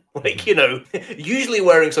men, like, usually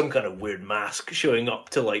wearing some kind of weird mask, showing up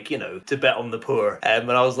to like, to bet on the poor.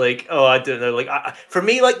 And I was like, oh, I don't know, like, for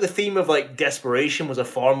me, like, the theme of like desperation was a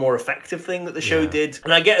far more effective thing that the show did.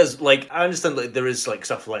 And I get as like, I understand like there is like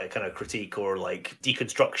stuff like a kind of critique or like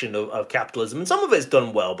deconstruction of capitalism, and some of it's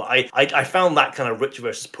done well, but I found that kind of rich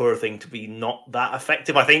versus poor thing to be not that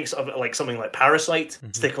effective. I think like something like Parasite,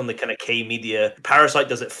 stick on the kind of K-media. Parasite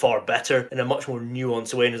does it far better in a much more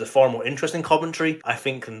nuanced way and is a far more interesting commentary, I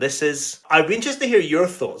think, than this is. I'd be interested to hear your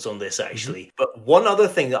thoughts on this, actually. But one other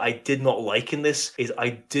thing that I did not like in this is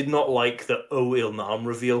I did not like the Oh Il Nam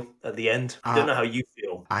reveal at the end. I don't know how you feel.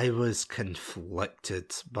 reveal. I was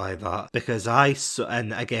conflicted by that because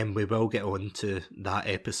and again, we will get on to that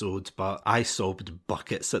episode, but I sobbed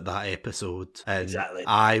buckets at that episode. And Exactly.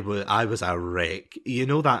 I was a wreck. You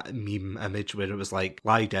know that meme image where it was like,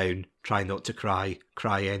 lie down, try not to cry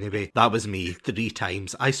anyway? That was me 3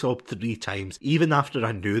 times. I sobbed 3 times. Even after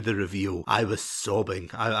I knew the reveal, I was sobbing.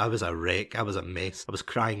 I was a wreck. I was a mess. I was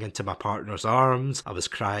crying into my partner's arms. I was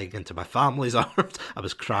crying into my family's arms. I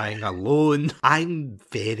was crying alone. I'm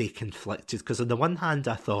very conflicted because on the one hand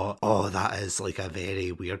I thought, oh, that is like a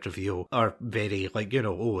very weird reveal, or very like,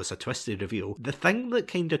 oh, it's a twisted reveal. The thing that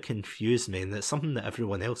kind of confused me, and that's something that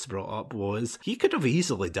everyone else brought up, was he could have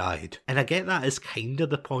easily died. And I get that is kind of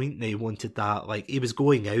the point. They wanted that, like, he was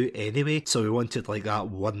going out anyway, so he wanted like that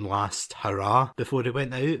one last hurrah before he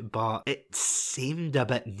went out, but it seemed a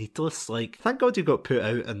bit needless. Like, thank God he got put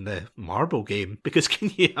out in the marble game, because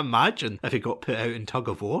can you imagine if he got put out in tug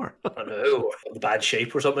of war? I know, the bad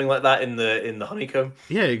shape or something like that in the honeycomb.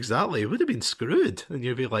 Yeah, exactly. It would have been screwed, and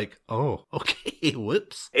you'd be like, oh, okay,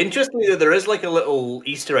 whoops. Interestingly, though, there is like a little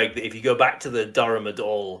Easter egg that if you go back to the Durham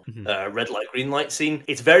Adol red light, green light scene,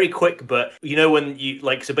 it's very quick, but when you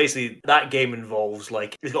like, so basically that game involves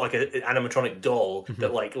like, it's got like an animatronic doll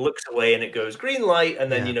that like looks away and it goes green light,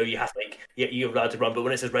 and then you have like you're allowed to run, but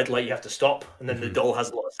when it says red light you have to stop, and then the doll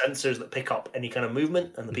has a lot of sensors that pick up any kind of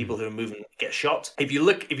movement, and the people who are moving get shot. If you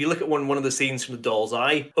look at one of the scenes from the doll's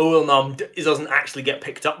eye, Oilnam doesn't actually get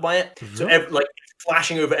picked up by it, so like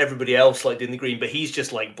flashing over everybody else like in the green, but he's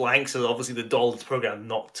just like blank, so obviously the doll's programmed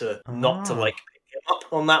not to like up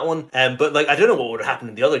on that one, but like I don't know what would have happened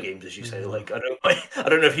in the other games, as you say. Like I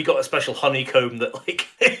don't know if he got a special honeycomb that like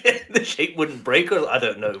the shape wouldn't break, or I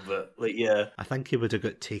don't know, but like I think he would have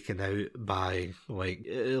got taken out by like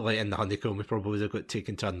in the honeycomb. He probably would have got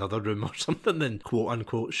taken to another room or something and quote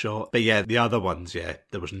unquote shot. But yeah, the other ones,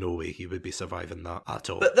 there was no way he would be surviving that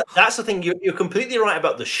at all. But that's the thing. You're completely right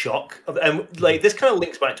about the shock, and like this kind of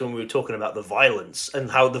links back to when we were talking about the violence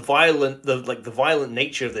and how the violent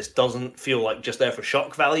nature of this doesn't feel like just there for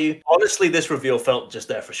shock value. Honestly, this reveal felt just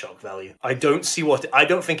there for shock value. I don't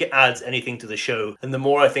think it adds anything to the show, and the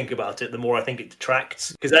more I think about it, the more I think it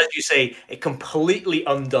detracts, because as you say, it completely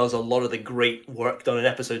undoes a lot of the great work done in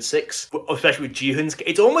episode 6, especially with Ji-hoon's.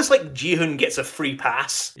 It's almost like Ji-hoon gets a free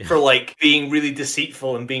pass for like being really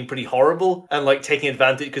deceitful and being pretty horrible and like taking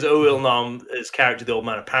advantage, because Oh Il-nam's character, the old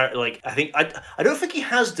man, apparently like I don't think he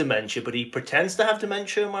has dementia, but he pretends to have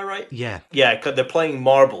dementia. Am I right? Yeah, because they're playing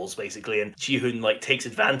marbles basically, and Ji-hoon like takes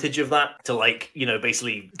advantage of that to like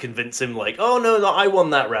basically convince him like, oh no, I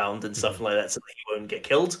won that round and stuff like that, so that he won't get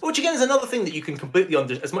killed. Which again is another thing that you can completely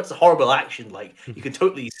as much as a horrible action, like you can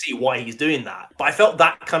totally see why he's doing that. But I felt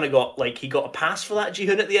that kind of got like he got a pass for that,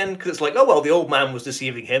 Ji-hoon, at the end, because it's like, oh well, the old man was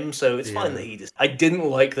deceiving him, so it's fine that he just. I didn't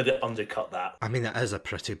like that it undercut that. I mean, it is a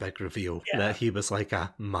pretty big reveal that he was like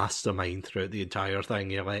a mastermind throughout the entire thing.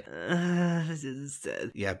 You're like,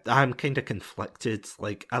 I'm kind of conflicted.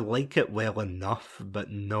 Like, I like it well enough, but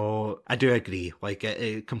no, I do agree. Like,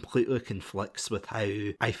 it completely conflicts with how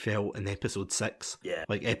I felt in episode 6. Yeah.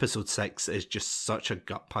 Like, episode 6 is just such a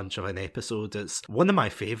gut punch of an episode. It's one of my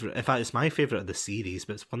favourite. In fact, it's my favourite of the series,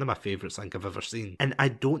 but it's one of my favourites I think I've ever seen. And I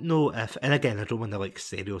don't know if, and again, I don't want to like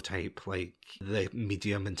stereotype like the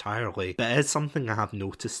medium entirely, but it is something I have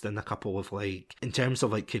noticed in a couple of like, in terms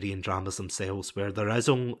of like Korean dramas themselves, where there is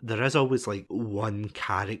always like one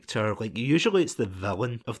character, like usually it's the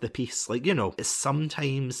villain of the piece. Like,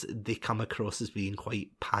 sometimes they come across as being quite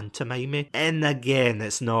pantomimey. And again,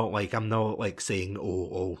 it's not like, I'm not like saying,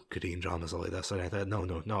 oh, Korean dramas are like this or anything. No,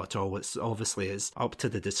 not at all. It's obviously it's up to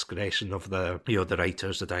the discretion of the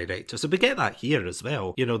writers, the directors. So we get that here as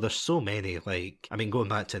well. There's so many, like, I mean, going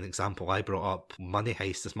back to an example I brought up, Money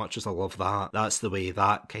Heist, as much as I love that, that's the way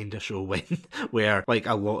that kind of show went, where like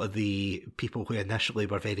a lot of the people who initially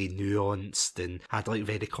were very nuanced and had like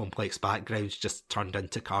very complex backgrounds just turned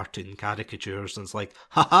into cartoon caricatures, and it's like,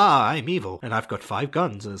 haha, I'm evil and I've got 5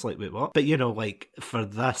 guns, and it's like, wait, what? But like for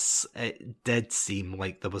this, it did seem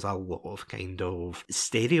like there was a lot of kind of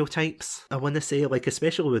stereotypes, I want to say, like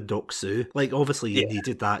especially with Doksu. Like obviously you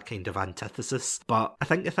needed that kind of antithesis, but I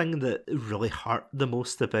think the thing that really hurt the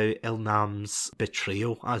most about Il-nam's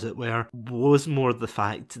betrayal, as it were, was more the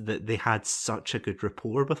fact that they had such a good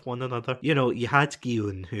rapport with one another. You had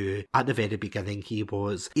Gi-eun, who at the very beginning he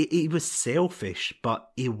was selfish,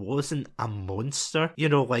 but he wasn't a monster.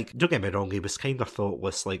 Like, don't get me wrong, he was kind of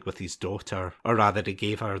thoughtless, like with his daughter, or rather he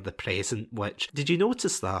gave her the present, which, did you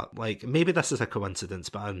notice that? Like, maybe this is a coincidence,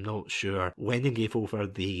 but I'm not sure. When he gave over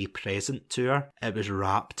the present to her, it was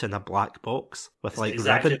wrapped in a black box with like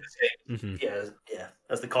exactly ribbon. Yeah.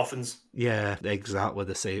 as the coffins. Yeah, exactly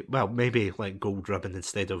the same. Well, maybe like gold ribbon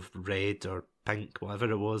instead of red or pink,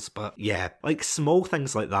 whatever it was. But yeah, like small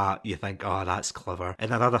things like that, you think, oh, that's clever.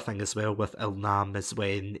 And another thing as well with Ilnam is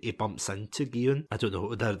when he bumps into Gyun. I don't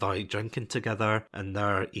know, they're like drinking together and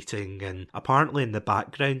they're eating, and apparently in the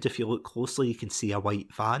background, if you look closely, you can see a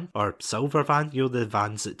white van or silver van, you know, the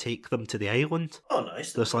vans that take them to the island. Oh,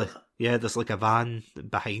 nice. There's like, yeah, there's like a van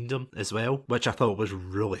behind him as well, which I thought was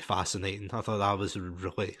really fascinating. I thought that was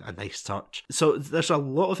really a nice touch. So there's a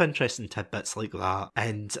lot of interesting tidbits like that.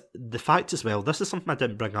 And the fact as well, this is something I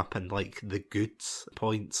didn't bring up in like the goods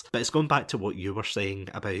points, but it's going back to what you were saying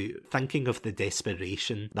about thinking of the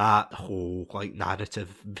desperation. That whole like narrative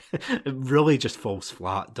it really just falls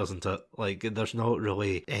flat, doesn't it? Like there's not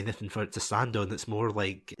really anything for it to stand on. It's more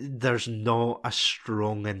like there's not a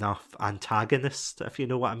strong enough antagonist, if you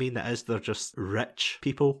know what I mean. They're just rich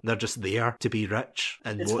people. They're just there to be rich.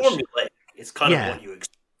 And it's formulaic. It's kind of what you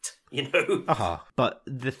expect. You know? But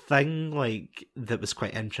the thing like that was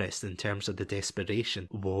quite interesting in terms of the desperation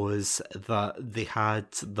was that they had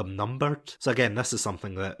them numbered. So again, this is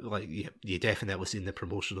something that like you definitely see in the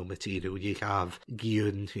promotional material. You have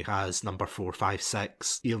Gyun, who has number 4, 5,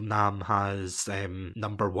 6. Ilnam has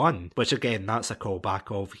number 1, which again, that's a callback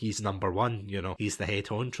of he's number 1, you know, he's the head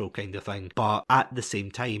honcho kind of thing. But at the same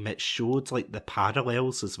time, it showed like the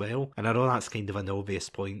parallels as well. And I know that's kind of an obvious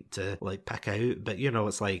point to like pick out, but you know,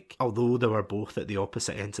 it's like, although they were both at the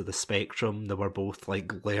opposite ends of the spectrum, they were both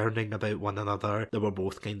like learning about one another, they were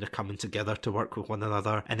both kind of coming together to work with one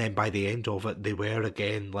another, and then by the end of it, they were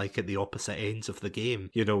again like at the opposite ends of the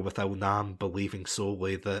game, you know, with Ilnam believing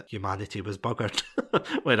solely that humanity was buggered,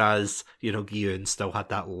 whereas, you know, Gyun still had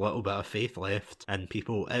that little bit of faith left in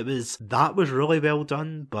people. That was really well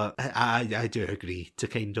done, but I do agree to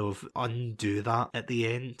kind of undo that at the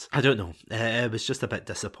end. I don't know, it was just a bit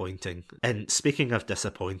disappointing. And speaking of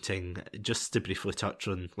disappointing, just to briefly touch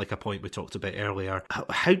on like a point we talked about earlier,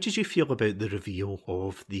 how did you feel about the reveal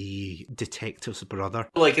of the detective's brother?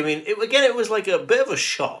 Like, I mean, it was like a bit of a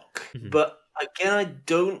shock, but again, I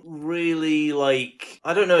don't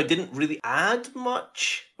know, it didn't really add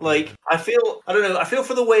much. Like, I feel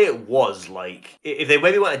for the way it was, like, if they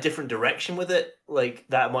maybe went a different direction with it, like,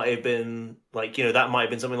 that might have been, like, you know, that might have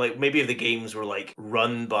been something like, maybe if the games were, like,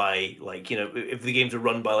 run by, like, you know, if the games were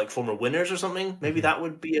run by, like, former winners or something, maybe that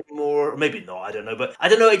would be a more, maybe not, I don't know, but I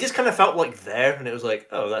don't know, it just kind of felt like there, and it was like,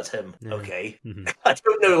 oh, that's him, okay. I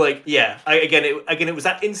don't know, like, yeah, it was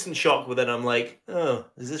that instant shock, but then I'm like, oh,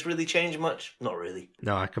 does this really change much? Not really.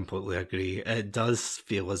 No, I completely agree. It does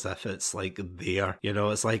feel as if it's, like, there, you know,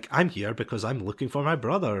 it's like, I'm here because I'm looking for my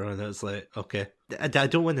brother, and it's like, okay. I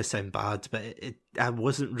don't want to sound bad, but I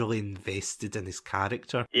wasn't really invested in his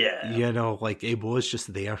character. Yeah. You know, like, he was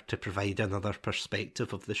just there to provide another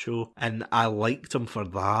perspective of the show, and I liked him for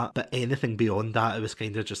that, but anything beyond that, it was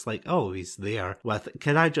kind of just like, oh, he's there with,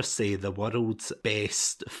 can I just say, the world's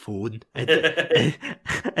best phone.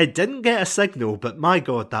 It didn't get a signal, but my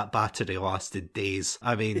god, that battery lasted days.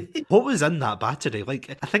 I mean, what was in that battery?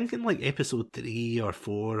 Like, I think in, like, episode 3 or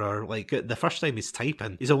 4, or, like, the first time he's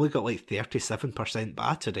typing, he's only got, like, 37%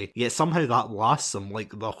 battery, yet somehow that lasts him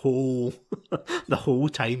like the whole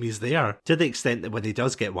time he's there, to the extent that when he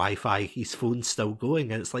does get Wi-Fi, his phone's still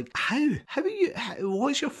going, and it's like,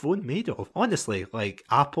 what's your phone made of? Honestly, like,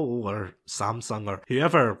 Apple or Samsung or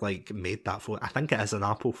whoever like made that phone, I think it is an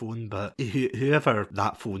Apple phone, but whoever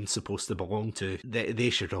that phone's supposed to belong to, they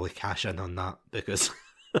should really cash in on that, because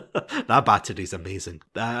that battery's amazing.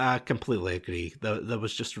 I completely agree. There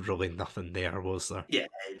was just really nothing there, was there? Yeah,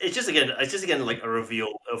 it's just again like a reveal.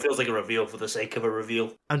 It feels like a reveal for the sake of a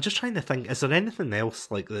reveal. I'm just trying to think, is there anything else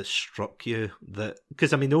like that struck you that,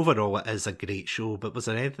 because I mean overall it is a great show, but was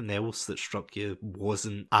there anything else that struck you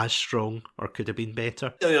wasn't as strong or could have been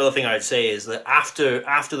better? The only other thing I'd say is that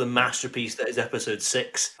after the masterpiece that is episode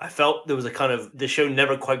 6, I felt there was a kind of, the show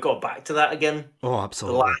never quite got back to that again. Oh,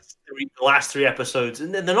 absolutely. The last 3 episodes,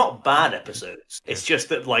 and they're not bad episodes. It's just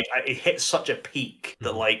that like it hit such a peak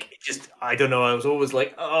that like it just, I don't know. I was always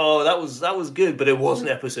like, oh, that was good, but it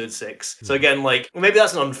wasn't episode 6. So again, like maybe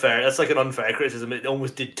that's an unfair criticism. It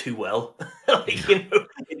almost did too well. Like, you know,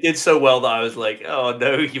 it did so well that I was like, oh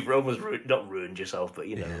no, you've almost not ruined yourself, but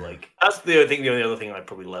you know, like that's the only other thing I'd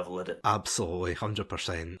probably level at it. Absolutely,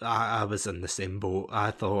 100%. I was in the same boat.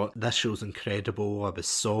 I thought this show's incredible. I was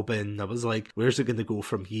sobbing. I was like, where's it going to go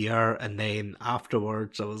from here? And then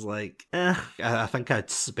afterwards I was like, I think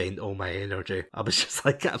I'd spent all my energy. I was just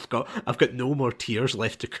like, I've got no more tears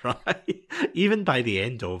left to cry. even by the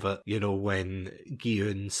end of it, you know, when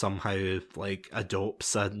Gi-eun somehow like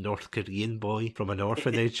adopts a North Korean boy from an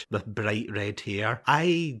orphanage with bright red hair,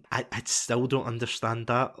 I still don't understand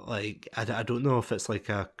that. Like, I don't know if it's like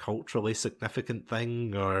a culturally significant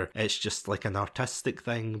thing or it's just like an artistic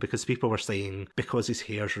thing, because people were saying because his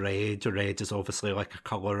hair's red is obviously like a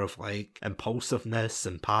colour of like impulsiveness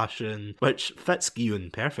and passion, which fits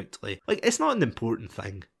Gi-eun perfectly. Like, it's not an important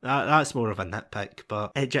thing. That's more of a nitpick,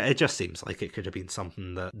 but it just seems like it could have been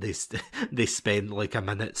something that they spent like a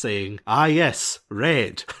minute saying, ah yes,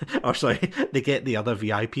 red. Or sorry, they get the other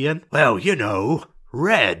VIP in. Well, you know,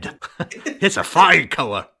 red. It's a fine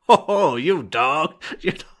colour. Oh, you dog.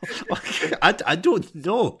 You know, I don't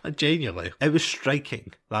know. Genuinely. It was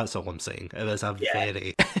striking. That's all I'm saying. It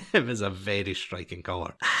was a very striking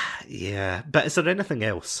colour. Yeah. But is there anything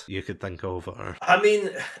else you could think of? Or I mean,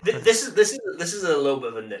 this is a little bit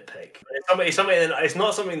of a nitpick. It's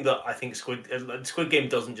not something that I think Squid Game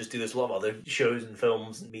doesn't just do this. A lot of other shows and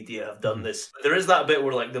films and media have done this. There is that bit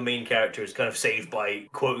where like the main character is kind of saved by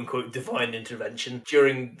quote unquote divine intervention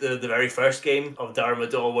during the very first game of Dharma,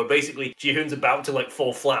 where basically Ji-hoon's about to like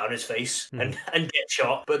fall flat on his face and get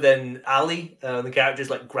shot, but then Ali, the character,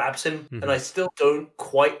 like grabs him, and I still don't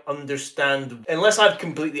quite understand, unless I've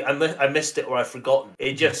completely I missed it or I've forgotten.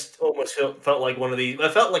 It just almost felt like one of these.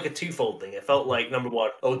 It felt like a twofold thing. It felt like, number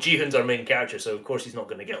one, Ji-hoon's our main character, so of course he's not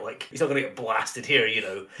going to get blasted here, you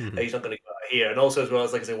know. He's not going to get here, and also as well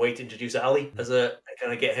as like a way to introduce Ali as a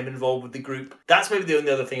kind of get him involved with the group. That's maybe the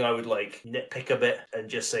only other thing I would like nitpick a bit and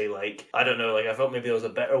just say like, I don't know, like I felt maybe there was a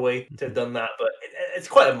better way to have done that, but it's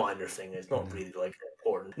quite a minor thing. It's not really like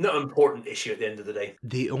not an important issue at the end of the day.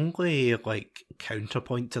 The only like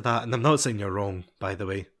counterpoint to that, and I'm not saying you're wrong, by the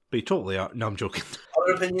way, but you totally are. No, I'm joking.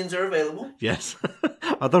 Other opinions are available. Yes.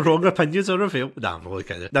 Other wrong opinions are available. No, I'm only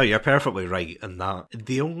kidding. No, you're perfectly right in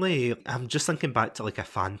that. I'm just thinking back to like a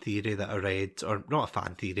fan theory that I read, or not a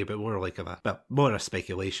fan theory, but more like more a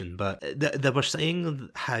speculation. But they were saying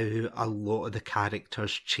how a lot of the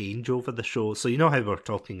characters change over the show. So you know how we're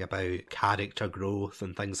talking about character growth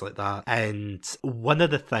and things like that. And one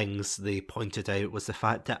of the things they pointed out was the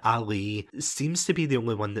fact that Ali seems to be the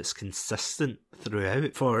only one that's consistent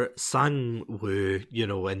throughout. For Sang-woo, you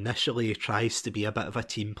know, initially tries to be a bit of a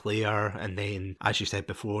team player, and then, as you said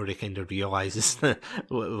before, he kind of realises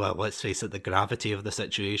well, let's face it, the gravity of the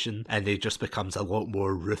situation, and he just becomes a lot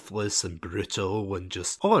more ruthless and brutal and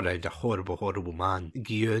just all around a horrible man.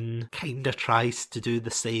 Gi-eun kind of tries to do the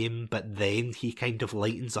same, but then he kind of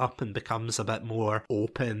lightens up and becomes a bit more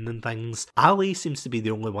open and things. Ali seems to be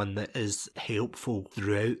the only one that is helpful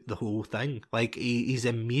throughout the whole thing. Like, he's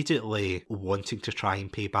immediately wanting to try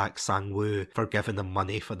and pay back Sang-woo for giving him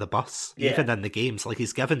money for the bus. Yeah. Even in the games, like,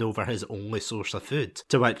 he's given over his only source of food,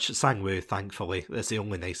 to which Sang-woo, thankfully, is the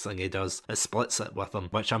only nice thing he does, is splits it with him,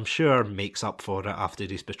 which I'm sure makes up for it after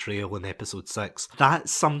his betrayal in episode 6.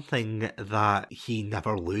 That's something that he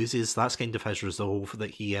never loses. That's kind of his resolve,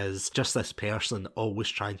 that he is just this person always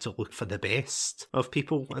trying to look for the best of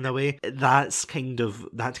people in a way. That kind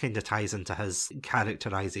of ties into his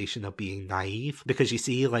characterization of being naive, because you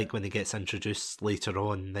see, like, when he gets introduced later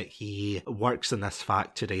on, that he works in this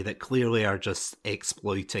factory that clearly are just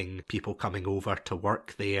exploiting people coming over to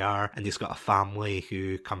work there, and he's got a family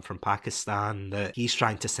who come from Pakistan that he's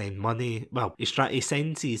trying to send money. Well, he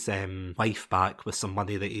sends his wife back with some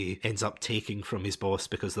money that he ends up taking from his boss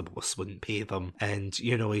because the boss wouldn't pay them, and,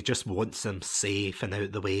 you know, he just wants them safe and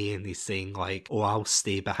out the way, and he's saying like, oh, I'll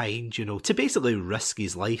stay behind, you know, to basically risk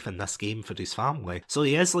his life in this game for his family. So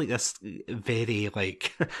he is like this very,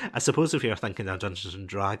 like, I suppose if you're thinking of Dungeons and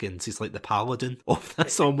Dragons, he's like the paladin of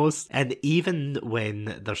this almost. And even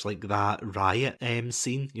when there's like that riot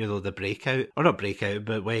scene, you know, the breakout, or not breakout,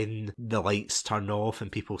 but when the lights turn off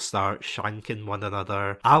and people start shanking one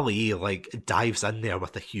another, Ali like dives in there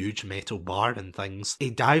with a huge metal bar and things. He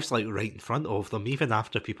dives like right in front of them, even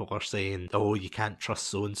after people are saying, oh, you can't trust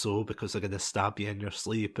so and so because they're going to stab you in your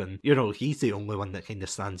sleep, and, you know, he's the only one that kind of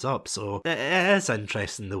stands up. So it is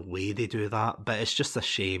interesting the way they do that, but it's just a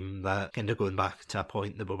shame that, kind of going back to a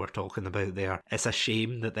point that we were talking about there, it's a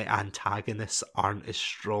shame that the antagonists aren't as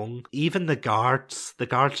strong. Even the guards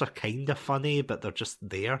are kind of funny, but they're just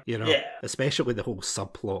there, you know. Yeah. Especially the whole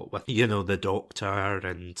subplot with, you know, the doctor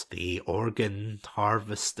and the organ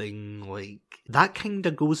harvesting, like, that kind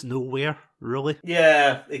of goes nowhere, really.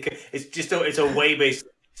 Yeah, it's a way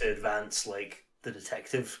basically to advance, like, the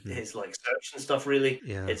detective, his like search and stuff, really.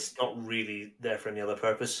 Yeah. It's not really there for any other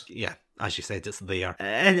purpose. Yeah, as you said, it's there.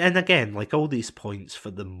 And again, like all these points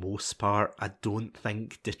for the most part, I don't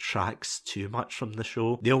think detracts too much from the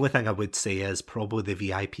show. The only thing I would say is probably the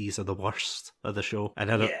VIPs are the worst of the show.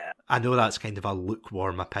 And I know that's kind of a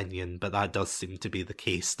lukewarm opinion, but that does seem to be the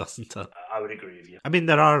case, doesn't it? I would agree with you. I mean,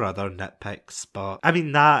 there are other nitpicks, but I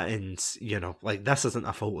mean, that and, you know, like this isn't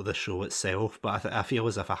a fault of the show itself, but I feel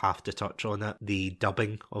as if I have to touch on it. The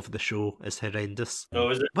dubbing of the show is horrendous. Oh,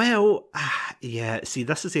 is it? Well, yeah, see,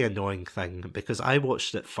 this is the annoying thing, because I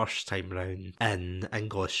watched it first time round in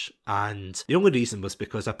English, and the only reason was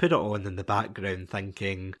because I put it on in the background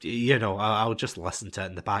thinking, you know, I'll just listen to it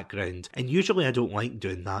in the background. And usually I don't like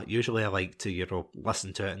doing that. Usually I like to, you know,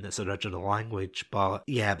 listen to it in its original language, but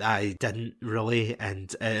yeah, I didn't really,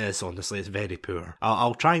 and it is honestly, it's very poor.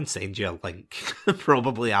 I'll try and send you a link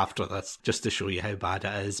probably after this, just to show you how bad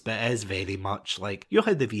it is, but it is very much like, you know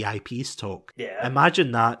how the VIPs talk? Yeah.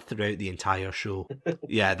 Imagine that throughout the entire show.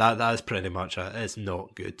 Yeah, that is pretty much it. It's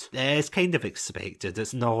not good. It's kind of expected.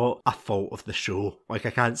 It's not a fault of the show. Like,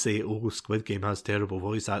 I can't say, oh, Squid Game has terrible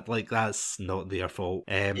voice act. Like, that's not their fault.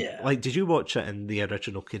 Like, did you watch it in the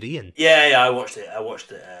original Korean? Yeah, I watched it.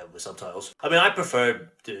 With subtitles. I mean, I prefer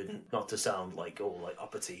doing, not to sound like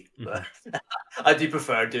uppity, but I do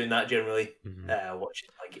prefer doing that generally.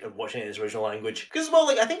 Watching it in its original language, because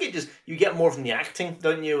I think it just, you get more from the acting,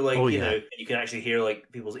 don't you? Like, you know, you can actually hear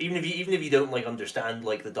like people's, even if you don't like understand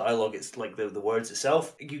like the dialogue, it's like the words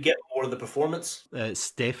itself, you get more of the performance.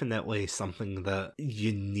 It's definitely something that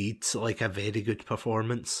you need like a very good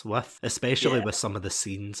performance with, especially with some of the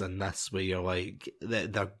scenes in this where you're like,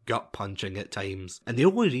 they're gut punching at times. And the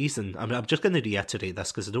only reason, I'm just going to reiterate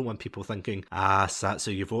this because I don't want people thinking,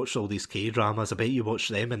 Satsu, you've watched all these K-dramas, I bet you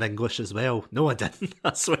watched them in English as well. No, I didn't.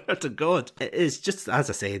 I swear to God. It's just, as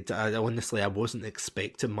I said, honestly, I wasn't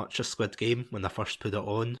expecting much of Squid Game when I first put it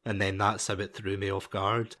on, and then that's how it threw me off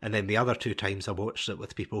guard. And then the other two times I watched it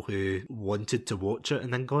with people who wanted to watch it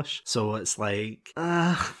in English, so it's like,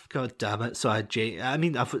 God damn it. So I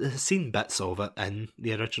mean, I've seen bits of it in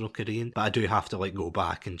the original Korean, but I do have to like go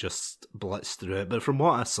back and just blitz through it. But from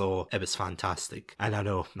what I saw, it was fantastic. And I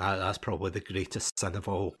know that's probably the greatest sin of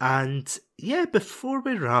all. And yeah, before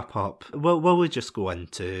we wrap up, will we just go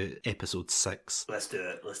into episode 6? Let's do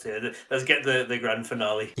it. Let's get the grand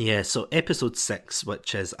finale. Yeah, so episode 6,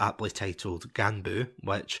 which is aptly titled Ganbu,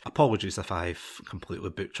 which, apologies if I've completely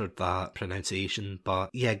butchered that pronunciation, but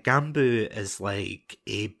yeah, Ganbu is like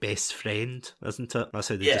a best friend, isn't it? That's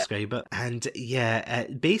how they describe it. And yeah,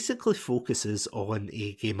 it basically focuses on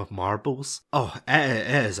a game of marbles. Oh,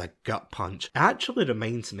 it is a gut punch. It actually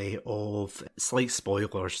reminds me of, slight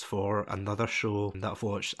spoilers for another show that I've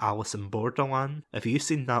watched, Alice in Borderland. Have you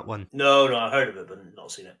seen that one? No, I heard of it, but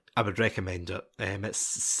not seen it. I would recommend it. It's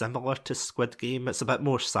similar to Squid Game. It's a bit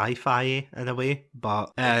more sci-fi in a way,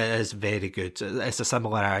 but it is very good. It's a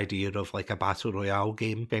similar idea of like a battle royale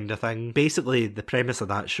game kind of thing. Basically, the premise of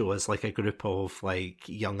that show is like a group of like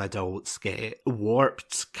young adults get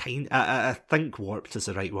warped. I think warped is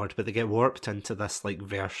the right word, but they get warped into this like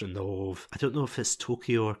version of, I don't know if it's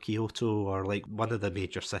Tokyo or Kyoto or like one of the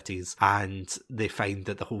major cities, and they find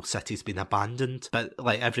that the whole city's been abandoned. But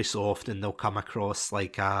like every so often they'll come across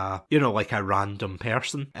like a random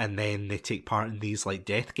person, and then they take part in these like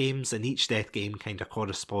death games, and each death game kind of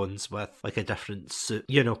corresponds with like a different suit,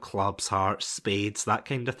 clubs, hearts, spades, that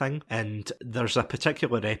kind of thing. And there's a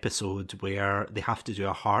particular episode where they have to do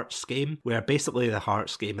a hearts game, where basically the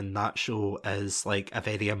hearts game in that show is like a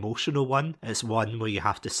very emotional one. It's one where you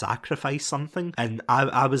have to sacrifice something, and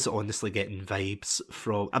I was honestly getting vibes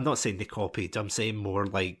from, I'm not saying they copied, I'm saying more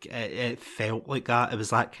like it felt like that. It was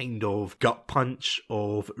that kind of gut punch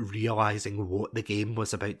of realising what the game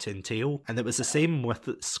was about to entail. And it was the same with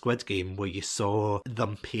Squid Game, where you saw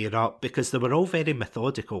them pair up, because they were all very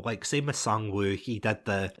methodical. Like, same with Sang-woo, he did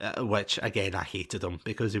the, which again, I hated him,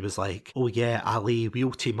 because he was like, oh yeah, Ali,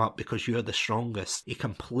 we'll team up because you're the strongest. He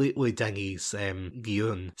completely dingies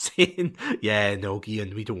Gyun, saying, yeah, no,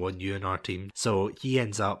 Gyun, we don't want you in our team. So he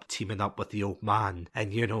ends up teaming up with the old man,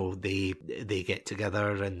 and they get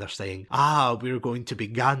together and they're saying, we're going to be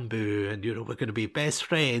Ganbu, and we're going to be best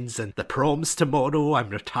friends, and the prom's tomorrow, I'm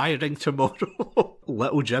retiring tomorrow.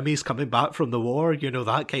 Little Jimmy's coming back from the war,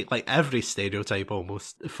 that kind, like every stereotype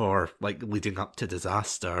almost for like leading up to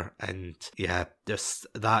disaster. And yeah, just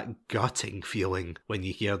that gutting feeling when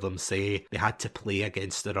you hear them say they had to play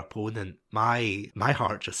against their opponent. My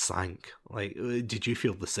heart just sank. Like, did you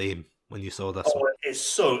feel the same when you saw this one?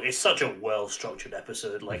 it's such a well structured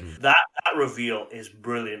episode. Like that reveal is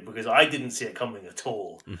brilliant because I didn't see it coming at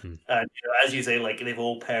all. And as you say, like they've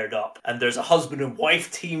all paired up, and there's a husband and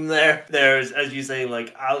wife team there. There's, as you say,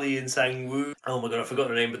 like Ali and Sang Woo. Oh my god, I forgot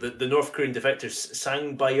her name, but the North Korean defector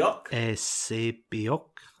Sang Bayok. Sebiok,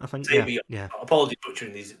 I think. Yeah. Apologies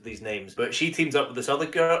butchering these names, but she teams up with this other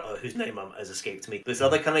girl whose name has escaped me. This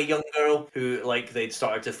other kind of young girl who like they'd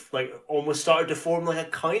started to almost started to form like a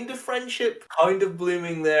kind of friendship, kind of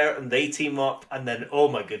blooming there, and they team up, and then oh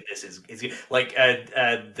my goodness, is like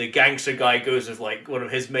the gangster guy goes with like one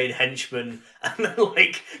of his main henchmen, and then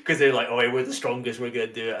like because they're like, oh, hey, we're the strongest, we're gonna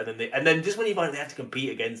do it, and then just when you find they have to compete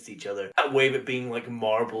against each other, that way of it being like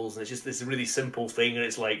marbles, and it's just this really simple thing, and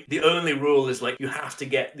it's like the only rule is like you have to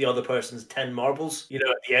get the other person's 10 marbles, you know,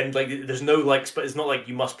 at the end. Like there's no like, but it's not like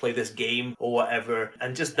you must play this game or whatever.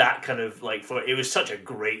 And just that kind of like, it was such a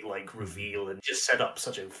great like reveal and just set up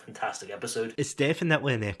such a fantastic episode. It's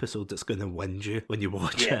definitely an episode that's going to win you when you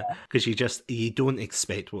watch it, because you don't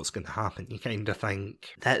expect what's going to happen. You kind of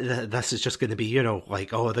think that this is just going to be, you know,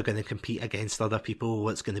 like, oh, they're going to compete against other people,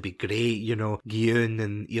 it's going to be great, you know, Gyun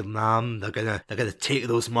and Ilnam, they're gonna take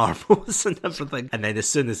those marbles and everything. And then as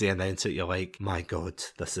soon as they announce it, you're like, my god,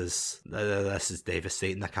 this is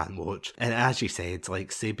devastating, I can't watch. And as you said, like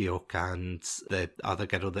Sebiok and the other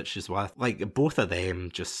girl that she's with, like both of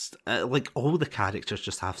them just like all the characters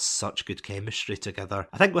just have such good chemistry together.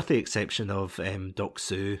 I think with the exception of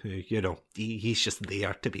Doksu, who, you know, he's just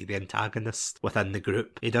there to be the antagonist within the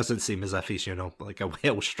group. He doesn't seem as if he's, you know, like a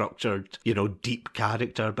well structured, you know, deep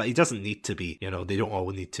character, but he doesn't need to be, you know, they don't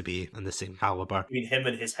all need to be in the same caliber. I mean, him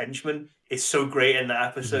and his henchman is so great in that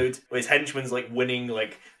episode where his henchman's like winning,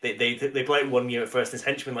 like they play one year at first, and his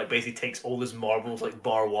henchman like basically takes all his marbles like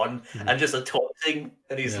bar one and just a taunting,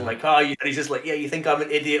 and he's like, and he's just like, yeah, you think I'm an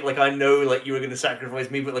idiot, like I know like you were gonna sacrifice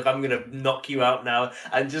me, but like I'm gonna knock you out now,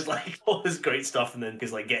 and just like all this great stuff, and then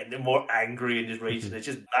he's like getting more angry and just raging. It's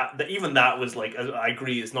just that even that was like, I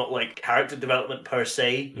agree, it's not like character development per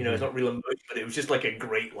se, you know, it's not real emotion, but it was just like a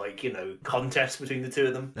great like, you know, contest between the two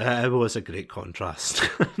of them. It was a great contrast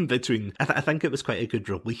between. I think it was quite a good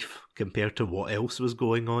relief compared to what else was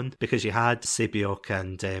going on, because you had Sebiok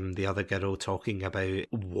and the other girl talking about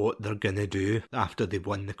what they're going to do after they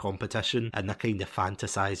won the competition, and they're kind of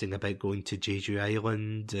fantasizing about going to Jeju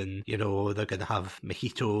Island, and, you know, they're going to have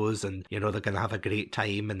mojitos, and, you know, they're going to have a great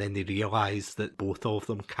time, and then they realise that both of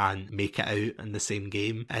them can't make it out in the same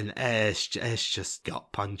game, and it's just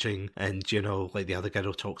gut punching. And, you know, like the other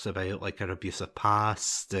girl talks about like her abusive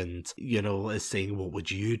past, and, you know, is saying, what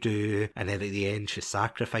would you do? And then at the end she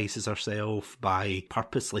sacrifices herself by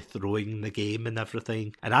purposely throwing the game and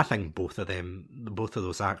everything. And I think both of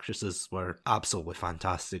those actresses were absolutely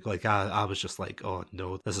fantastic. Like I was just like, oh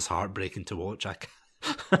no, this is heartbreaking to watch.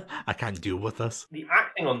 I can't deal with this. The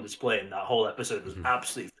acting on display in that whole episode was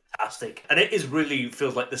absolutely fantastic, and it really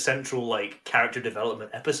feels like the central like character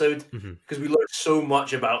development episode, because we learn so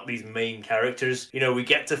much about these main characters. You know, we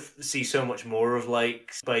get to see so much more of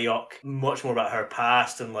like Bayok, much more about her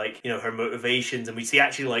past and like, you know, her motivations, and we see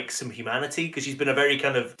actually like some humanity, because she's been a very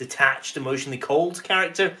kind of detached, emotionally cold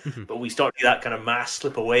character, but we start to see that kind of mask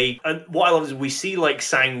slip away. And what I love is we see like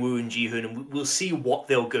Sang Woo and Ji-hoon, and we'll see what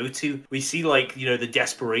they'll go to. We see like, you know, the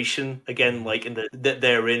desperation again, like in that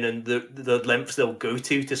they're in, and the lengths they'll go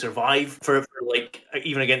to survive for like,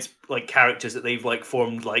 even against like characters that they've like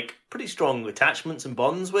formed like pretty strong attachments and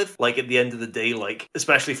bonds with. Like at the end of the day, like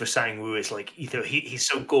especially for Sang Woo, it's like, you know, he's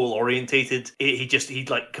so goal orientated. He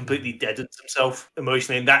like completely deadens himself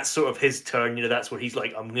emotionally, and that's sort of his turn. You know, that's where he's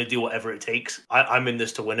like, I'm going to do whatever it takes. I'm in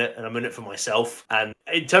this to win it, and I'm in it for myself. And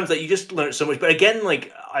in terms of that, you just learn so much. But again,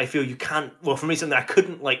 like I feel you can't. Well, for me, something I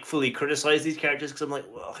couldn't like fully criticize these characters, because I'm like,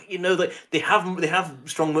 well, you know, like they have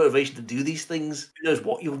strong motivation to do these things. Who knows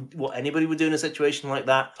what anybody would do in a situation like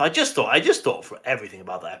that? So I just thought for everything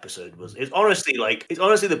about that episode it's honestly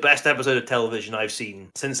the best episode of television I've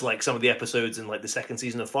seen since like some of the episodes in like the second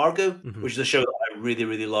season of Fargo, which is a show that I really,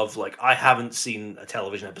 really love. Like I haven't seen a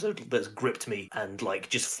television episode that's gripped me and like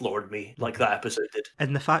just floored me like that episode did.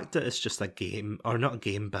 And the fact that it's just a game, or not a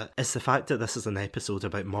game, but it's the fact that this is an episode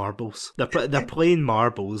about marbles. They're playing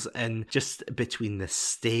marbles, and just between the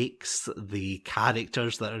stakes, the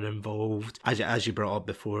characters that are involved, as you brought up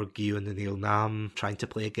before, Gyun and Neil Nam trying to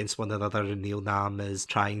play against one another, and Neil Nam is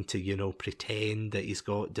trying to, you know, pretend that he's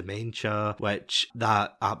got dementia, which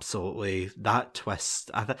that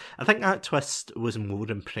twist, I think that twist was more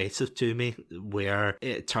impressive to me, where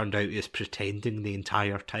it turned out he was pretending the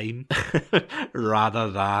entire time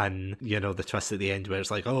rather than, you know, the twist at the end where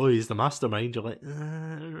it's like, oh, he's the mastermind. You're like,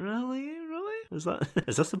 really? Is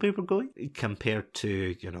this the way we're going? Compared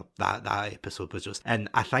to, that episode was just... And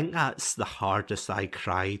I think that's the hardest I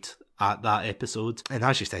cried at that episode. And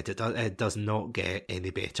as you said, it does not get any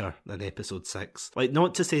better than episode 6. Like,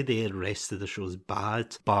 not to say the rest of the show's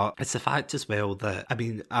bad, but it's the fact as well that, I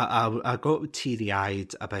mean, I got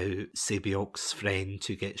teary-eyed about Sabiok's friend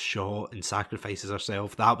who gets shot and sacrifices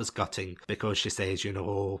herself. That was gutting, because she says,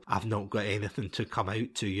 I've not got anything to come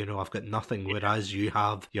out to, I've got nothing, whereas you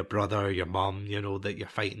have your brother, your mum, that you're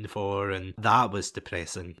fighting for, and that was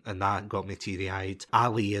depressing, and that got me teary-eyed.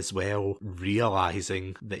 Ali as well,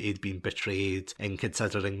 realising that he'd been betrayed, and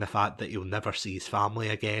considering the fact that he'll never see his family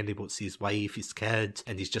again, he won't see his wife, his kid,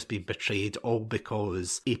 and he's just been betrayed all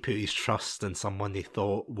because he put his trust in someone he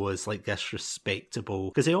thought was like this respectable,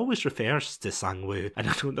 because he always refers to Sang-woo, and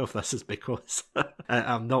I don't know if this is because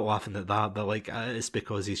I'm not laughing at that, but like it's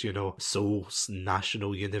because he's Seoul's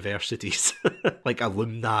national universities like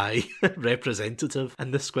alumni representative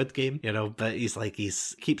in the Squid Game, but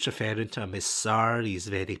he's keeps referring to him as sir. He's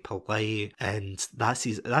very polite, and that's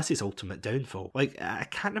his ultimate downfall. Like, I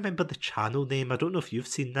can't remember the channel name. I don't know if you've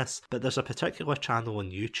seen this, but there's a particular channel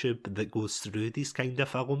on YouTube that goes through these kind of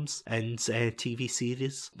films and TV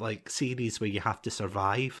series, like series where you have to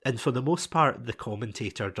survive. And for the most part, the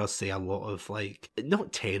commentator does say a lot of, like,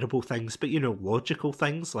 not terrible things, but, logical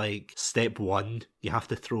things, like, step 1, you have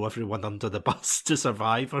to throw everyone under the bus to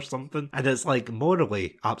survive or something. And it's, like,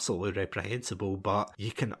 morally absolutely reprehensible, but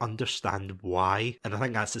you can understand why. And I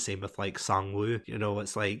think that's the same with, like, Sang-woo.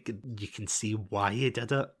 It's like, you can see why he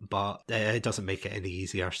did it, but it doesn't make it any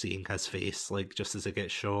easier seeing his face, like, just as it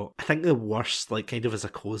gets shot. I think the worst, like, kind of as a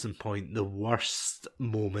closing point, the worst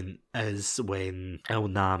moment is when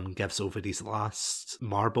Il-nam gives over his last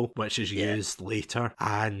marble, which is used later,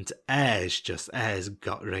 and it is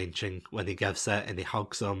gut-wrenching when he gives it, and he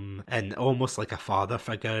hugs him, and almost like a father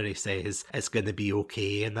figure, he says, it's going to be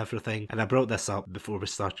okay and everything. And I brought this up before we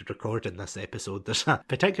started recording this episode. There's a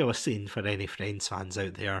particular scene for any Friends fans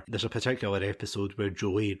out there. There's a particular episode where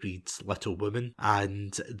Joey reads Little Women,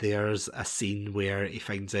 and there's a scene where he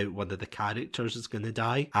finds out one of the characters is going to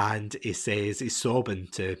die, and he says, he's sobbing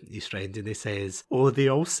to his friend, and he says, oh, they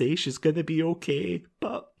all say she's going to be okay,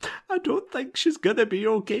 but I don't think she's going to be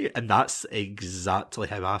okay. And that's exactly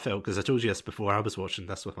how I felt, because I told you this before, I was watching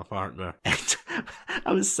this with my partner, and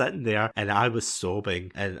I was sitting there, and I was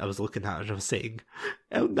sobbing, and I was looking at her, and I was saying,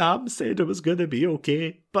 Il-nam said it was going to be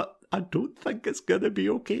okay, but I don't think it's going to be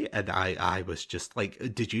okay. And I was just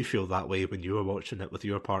like, did you feel that way when you were watching it with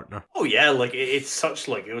your partner? Oh yeah, like it's such,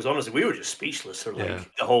 like, it was honestly, we were just speechless for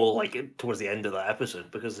like the whole, like, towards the end of that episode,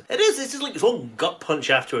 because it's just like this whole gut punch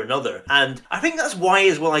after another. And I think that's why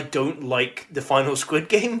as well I don't like the final Squid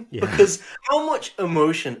Game, because how much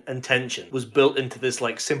emotion and tension was built into this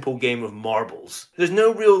like simple game of marbles. There's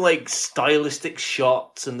no real like stylistic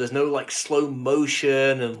shots, and there's no like slow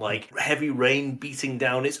motion and like heavy rain beating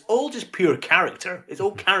down. It's all just pure character. It's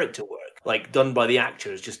all character work, like done by the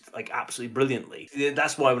actors just like absolutely brilliantly.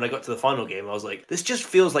 That's why when I got to the final game, I was like, this just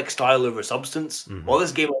feels like style over substance. While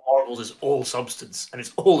this game of marbles is all substance, and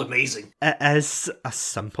it's all amazing. It is a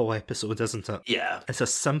simple episode, isn't it? Yeah. It's a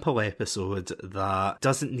simple episode that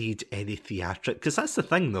doesn't need any theatric, because that's the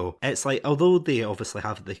thing though. It's like, although they obviously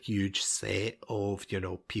have the huge set of,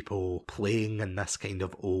 people playing in this kind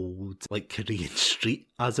of old, like, Korean street,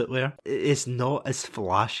 as it were, it's not as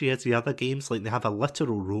flashy as the other games. Like, they have a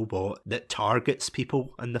literal robot that targets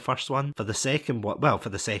people in the first one. For the second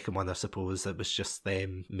one, I suppose it was just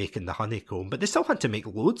them making the honeycomb, but they still had to make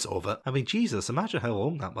loads of it. I mean, Jesus, imagine how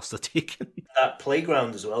long that must have taken. That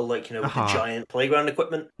playground as well, like, with the giant playground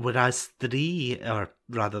equipment. Whereas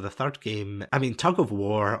the third game, I mean, Tug of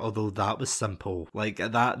War, although that was simple, like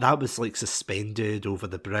that was like suspended over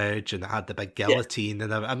the bridge, and it had the big guillotine,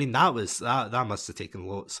 and I mean, that must have taken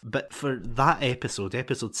lots. But for that episode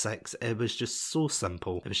 6, it was just so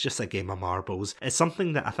simple. It was just a game of marbles. It's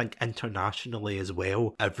something that I think internationally as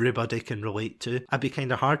well, everybody can relate to. I'd be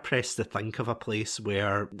kind of hard pressed to think of a place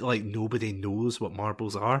where like nobody knows what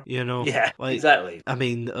marbles are, Yeah, like, exactly. I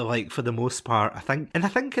mean, like, for the most part, I think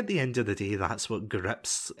at the end of the day, that's what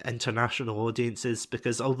grips international audiences,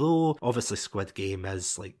 because although obviously Squid Game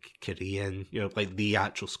is like Korean, like the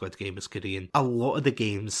actual Squid Game is Korean, a lot of the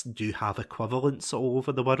games do have equivalents all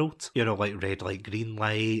over the world, like Red Light, Green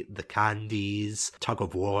Light, the Candies, Tug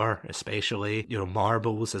of War especially,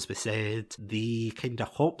 Marbles, as we said, the kind of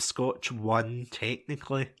hopscotch one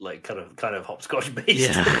technically, like kind of hopscotch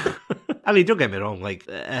based. yeah. I mean, don't get me wrong, like,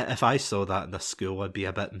 if I saw that in a school, I'd be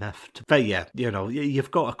a bit miffed. But yeah, you've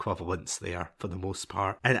got equivalence there for the most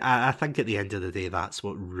part. And I think at the end of the day, that's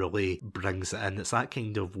what really brings it in. It's that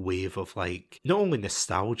kind of wave of, like, not only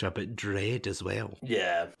nostalgia, but dread as well.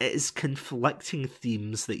 Yeah. It's conflicting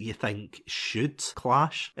themes that you think should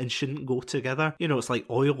clash and shouldn't go together. It's like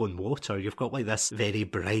oil and water. You've got, like, this very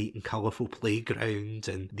bright and colourful playground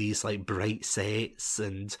and these, like, bright sets,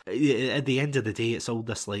 and at the end of the day, it's all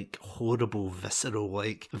this, like, horrible, visceral,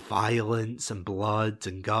 like, violence and blood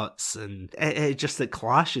and guts, and it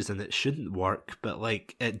clashes, and it shouldn't work, but,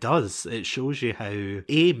 like, it does. It shows you how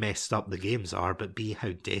A, messed up the games are, but B,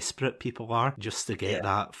 how desperate people are just to get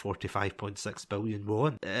that 45.6 billion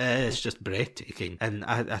won. It's just breathtaking, and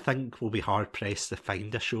I think we'll be hard pressed to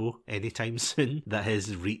find a show anytime soon that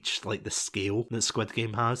has reached, like, the scale that Squid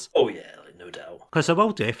Game has. Oh yeah, no doubt. Because there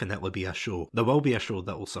will definitely be a show. There will be a show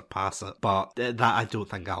that will surpass it, but that I don't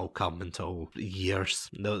think that'll come until years.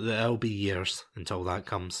 There'll be years until that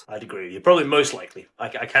comes. I'd agree with you. Probably most likely. I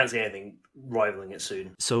can't see anything rivaling it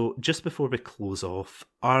soon. So just before we close off,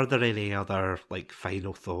 are there any other, like,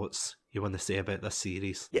 final thoughts you want to say about this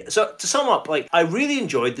series? Yeah, so to sum up, like, I really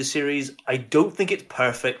enjoyed the series. I don't think it's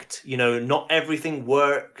perfect. Not everything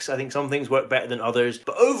works. I think some things work better than others.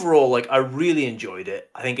 But overall, like, I really enjoyed it.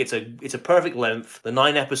 I think it's a perfect length. The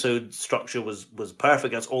 9-episode structure was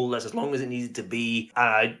perfect. That's as long as it needed to be.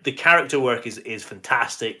 The character work is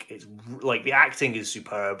fantastic. It's like, the acting is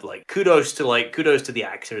superb. Like, kudos to the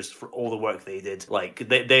actors for all the work they did. Like,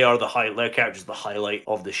 they are their characters are the highlight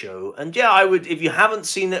of the show. And yeah, I would, if you haven't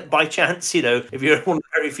seen it by chance, if you're one of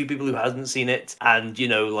the very few people who hasn't seen it, and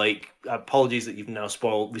like, apologies that you've now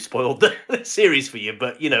spoiled the series for you,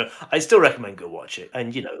 but I still recommend go watch it,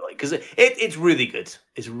 and like, because it's really good.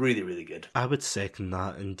 It's really, really good. I would second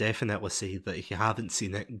that, and definitely say that if you haven't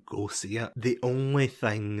seen it, go see it. The only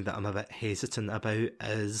thing that I'm a bit hesitant about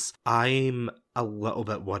is I'm a little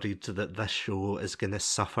bit worried that this show is going to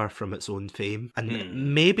suffer from its own fame.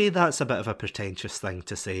 And maybe that's a bit of a pretentious thing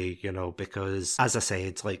to say, because, as I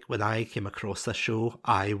said, like, when I came across this show,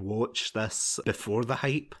 I watched this before the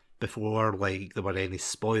hype. Before, like, there were any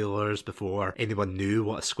spoilers, before anyone knew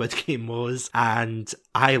what a Squid Game was, and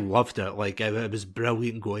I loved it. Like, it was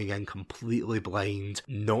brilliant going in completely blind,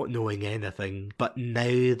 not knowing anything. But now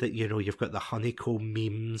that, you've got the honeycomb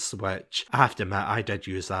memes, which I have to admit, I did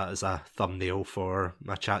use that as a thumbnail for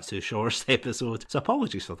my Chatsu Shores episode, so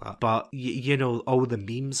apologies for that. But, all the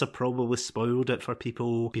memes have probably spoiled it for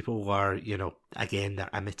people. People are, again, they're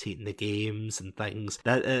imitating the games and things.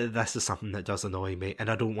 This is something that does annoy me, and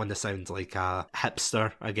I don't want to sound like a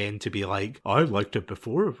hipster again to be like, I liked it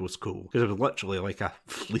before it was cool, because it was literally like a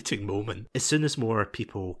fleeting moment. As soon as more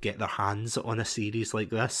people get their hands on a series like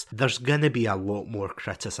this, there's gonna be a lot more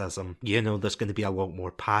criticism. There's gonna be a lot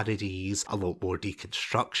more parodies, a lot more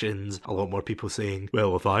deconstructions, a lot more people saying,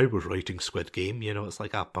 well, if I was writing Squid Game, it's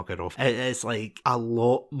like, bugger off. It's like a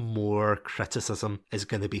lot more criticism is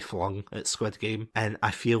gonna be flung at Squid Game, and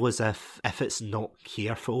I feel as if it's not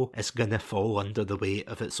careful, it's gonna fall under the weight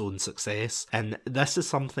of its own success. And this is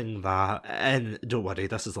something that, and don't worry,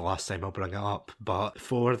 this is the last time I'll bring it up, but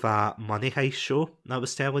for that Money Heist show that I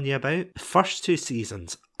was telling you about, first 2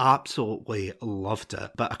 seasons, absolutely loved it.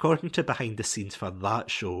 But according to behind the scenes for that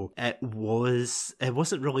show, it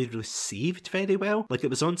wasn't really received very well. Like, it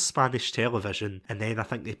was on Spanish television, and then I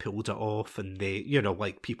think they pulled it off, and they,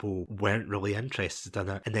 like, people weren't really interested in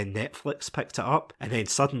it. And then Netflix picked it up, and then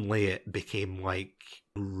suddenly it became, like,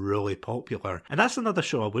 really popular. And that's another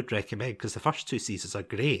show I would recommend, because the first 2 seasons are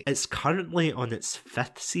great. It's currently on its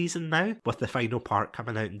 5th season now, with the final part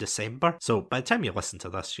coming out in December. So by the time you listen to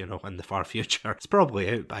this, in the far future, it's probably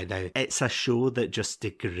out by now. It's a show that just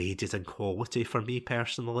degraded in quality for me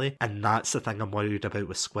personally, and that's the thing I'm worried about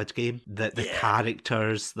with Squid Game. That the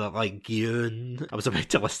characters, that, like, Gyun, I was about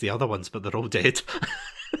to list the other ones, but they're all dead.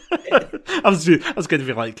 I was going to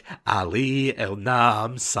be like Ali, El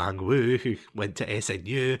Nam, Sang Woo, who went to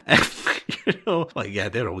SNU. Like, yeah,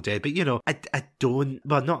 they're all dead. But, I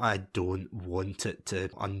don't want it to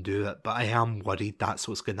undo it, but I am worried that's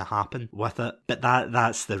what's going to happen with it. But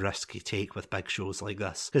that's the risk you take with big shows like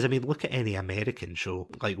this. Because, I mean, look at any American show,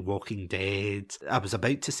 like Walking Dead. I was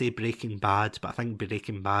about to say Breaking Bad, but I think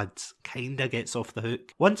Breaking Bad kind of gets off the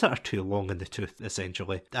hook. Ones that are too long in the tooth,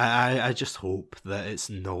 essentially. I just hope that it's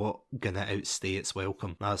not going to outstay its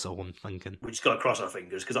welcome. That's all I'm thinking. We just got to cross our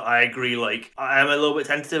fingers, because I agree, like, I am a little bit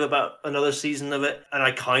tentative about another first season of it, and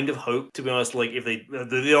I kind of hope, to be honest, like if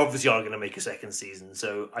they obviously are going to make a second season,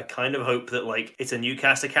 so I kind of hope that like it's a new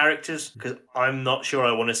cast of characters, because I'm not sure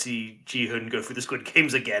I want to see Ji-hoon go through the Squid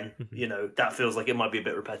Games again. You know, that feels like it might be a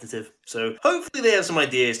bit repetitive. So hopefully they have some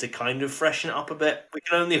ideas to kind of freshen it up a bit. We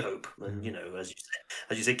can only hope, and you know, as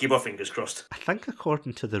you say, keep our fingers crossed. I think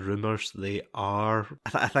according to the rumours, they are.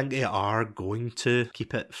 I think they are going to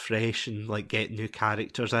keep it fresh and like get new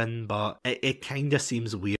characters in, but it kind of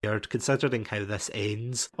seems weird considering how this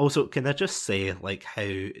ends. Also, can I just say like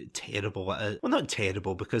how terrible it is? Well, not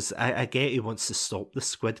terrible, because I get he wants to stop the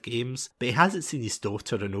Squid Games, but he hasn't seen his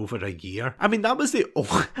daughter in over a year. I mean, that was the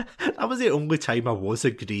only time I was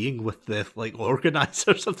agreeing with the like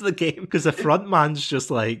organisers of the game, because the front man's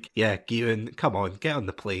just like, yeah, Giyun, come on, get on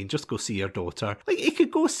the plane, just go see your daughter. Like, he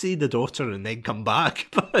could go see the daughter and then come back,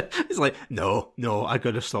 but it's like, no, I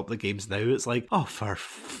gotta stop the games now. It's like, oh,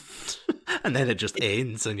 and then it just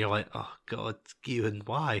ends and you're like, oh god, Giyun,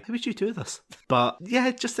 why would you do this? But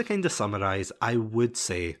yeah, just to kind of summarise, I would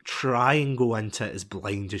say try and go into it as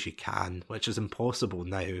blind as you can, which is impossible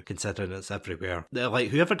now considering it's everywhere. Like,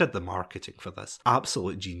 whoever did the marketing for this,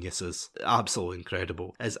 absolute geniuses, absolutely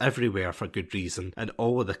incredible. It's everywhere for good reason, and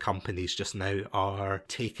all of the companies just now are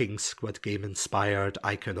taking Squid Game inspired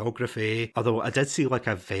iconography, although I did see like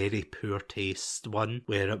a very poor taste one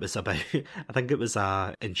where it was about I think it was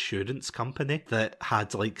a insurance company that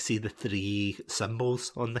had like, see the 3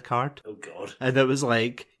 symbols on the card. Oh god. And it was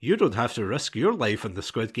like, you don't have to risk your life in the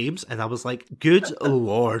Squid Games. And I was like, good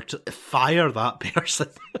lord, fire that person.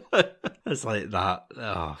 It's like that.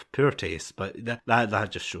 Oh, poor taste. But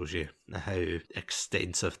that just shows you how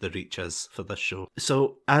extensive the reach is for this show.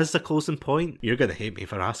 So, as the closing point, you're going to hate me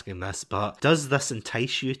for asking this, but does this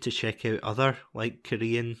entice you to check out other, like,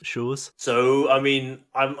 Korean shows? So, I mean,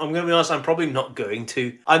 I'm going to be honest, I'm probably not going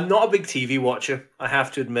to. I'm not a big TV watcher, I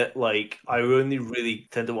have to admit. Like, I only really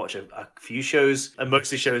tend to watch a few shows, and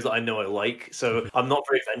mostly shows that I know I like, so I'm not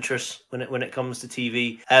very adventurous when it comes to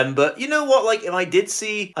TV. But you know what, like, if I did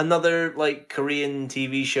see another, like, Korean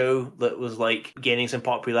TV show that was, like, gaining some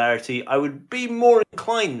popularity, I would be more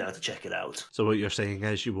inclined now to check it out. So what you're saying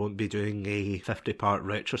is you won't be doing a 50-part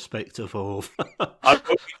retrospective of... I won't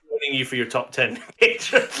be joining you for your top 10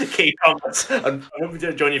 K-dramas. I won't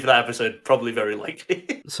be joining you for that episode, probably very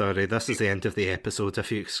likely. Sorry, this is the end of the episode.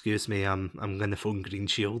 If you excuse me, I'm going to phone Green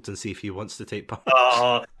Shield and see if he wants to take part.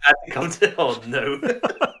 Oh, oh no.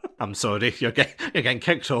 I'm sorry, you're getting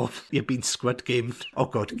kicked off. You've been Squid Gamed. Oh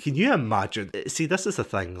god, can you imagine? See, this is the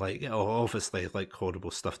thing, like, obviously, like,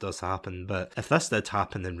 horrible stuff does happen, but if this did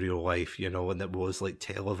happen in real life, you know, and it was, like,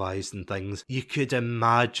 televised and things, you could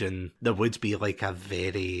imagine there would be, like, a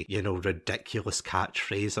very, you know, ridiculous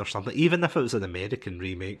catchphrase or something. Even if it was an American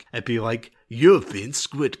remake, it'd be like, you've been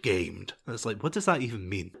Squid Gamed. And it's like, what does that even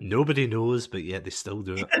mean? Nobody knows, but yet they still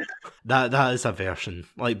do it. That is a version.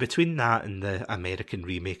 Like, between that and the American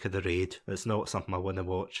remake of The Raid, it's not something I want to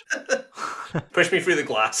watch. Push me through the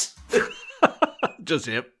glass. Just,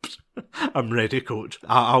 yep. I'm ready, coach.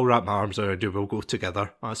 I'll wrap my arms around you. We'll go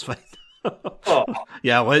together. That's fine. Oh.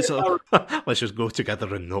 Yeah, let's just go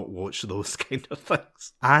together and not watch those kind of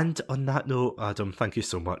things. And on that note, Adam, thank you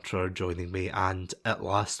so much for joining me and at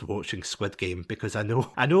last watching Squid Game, because I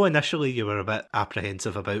know initially you were a bit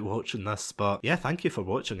apprehensive about watching this, but yeah, thank you for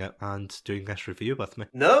watching it and doing this review with me.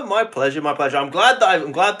 No, my pleasure. I'm glad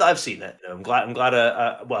that I've seen it. I'm glad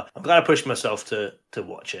I pushed myself to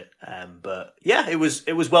watch it. But yeah, it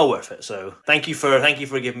was well worth it. So thank you for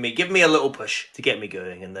giving me a little push to get me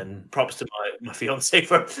going, and then props to my fiance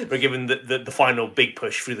for giving the final big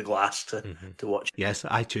push through the glass to watch. Yes,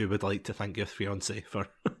 I too would like to thank your fiance for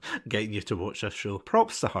getting you to watch this show.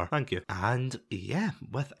 Props to her. Thank you. And yeah,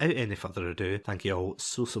 without any further ado, thank you all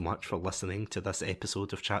so much for listening to this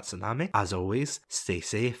episode of Chatsunami. As always, stay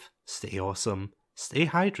safe, stay awesome, stay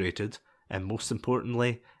hydrated, and most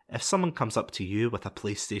importantly, if someone comes up to you with a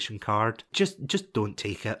PlayStation card, just don't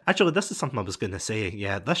take it. Actually, this is something I was going to say.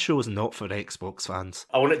 Yeah, this show is not for Xbox fans.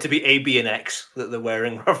 I want it to be A, B, and X that they're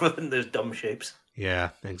wearing rather than those dumb shapes. Yeah,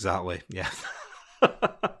 exactly. Yeah.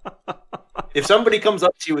 If somebody comes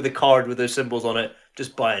up to you with a card with those symbols on it,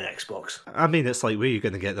 just buy an Xbox. I mean, it's like, where are you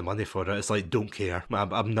going to get the money for it? It's like, don't care.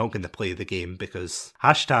 I'm not going to play the game because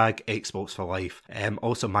hashtag Xbox for life.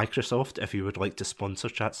 Also, Microsoft, if you would like to sponsor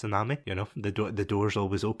Chatsunami, you know, the door's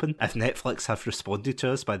always open. If Netflix have responded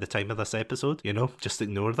to us by the time of this episode, you know, just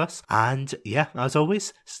ignore this. And yeah, as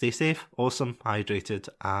always, stay safe, awesome, hydrated,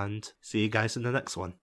 and see you guys in the next one.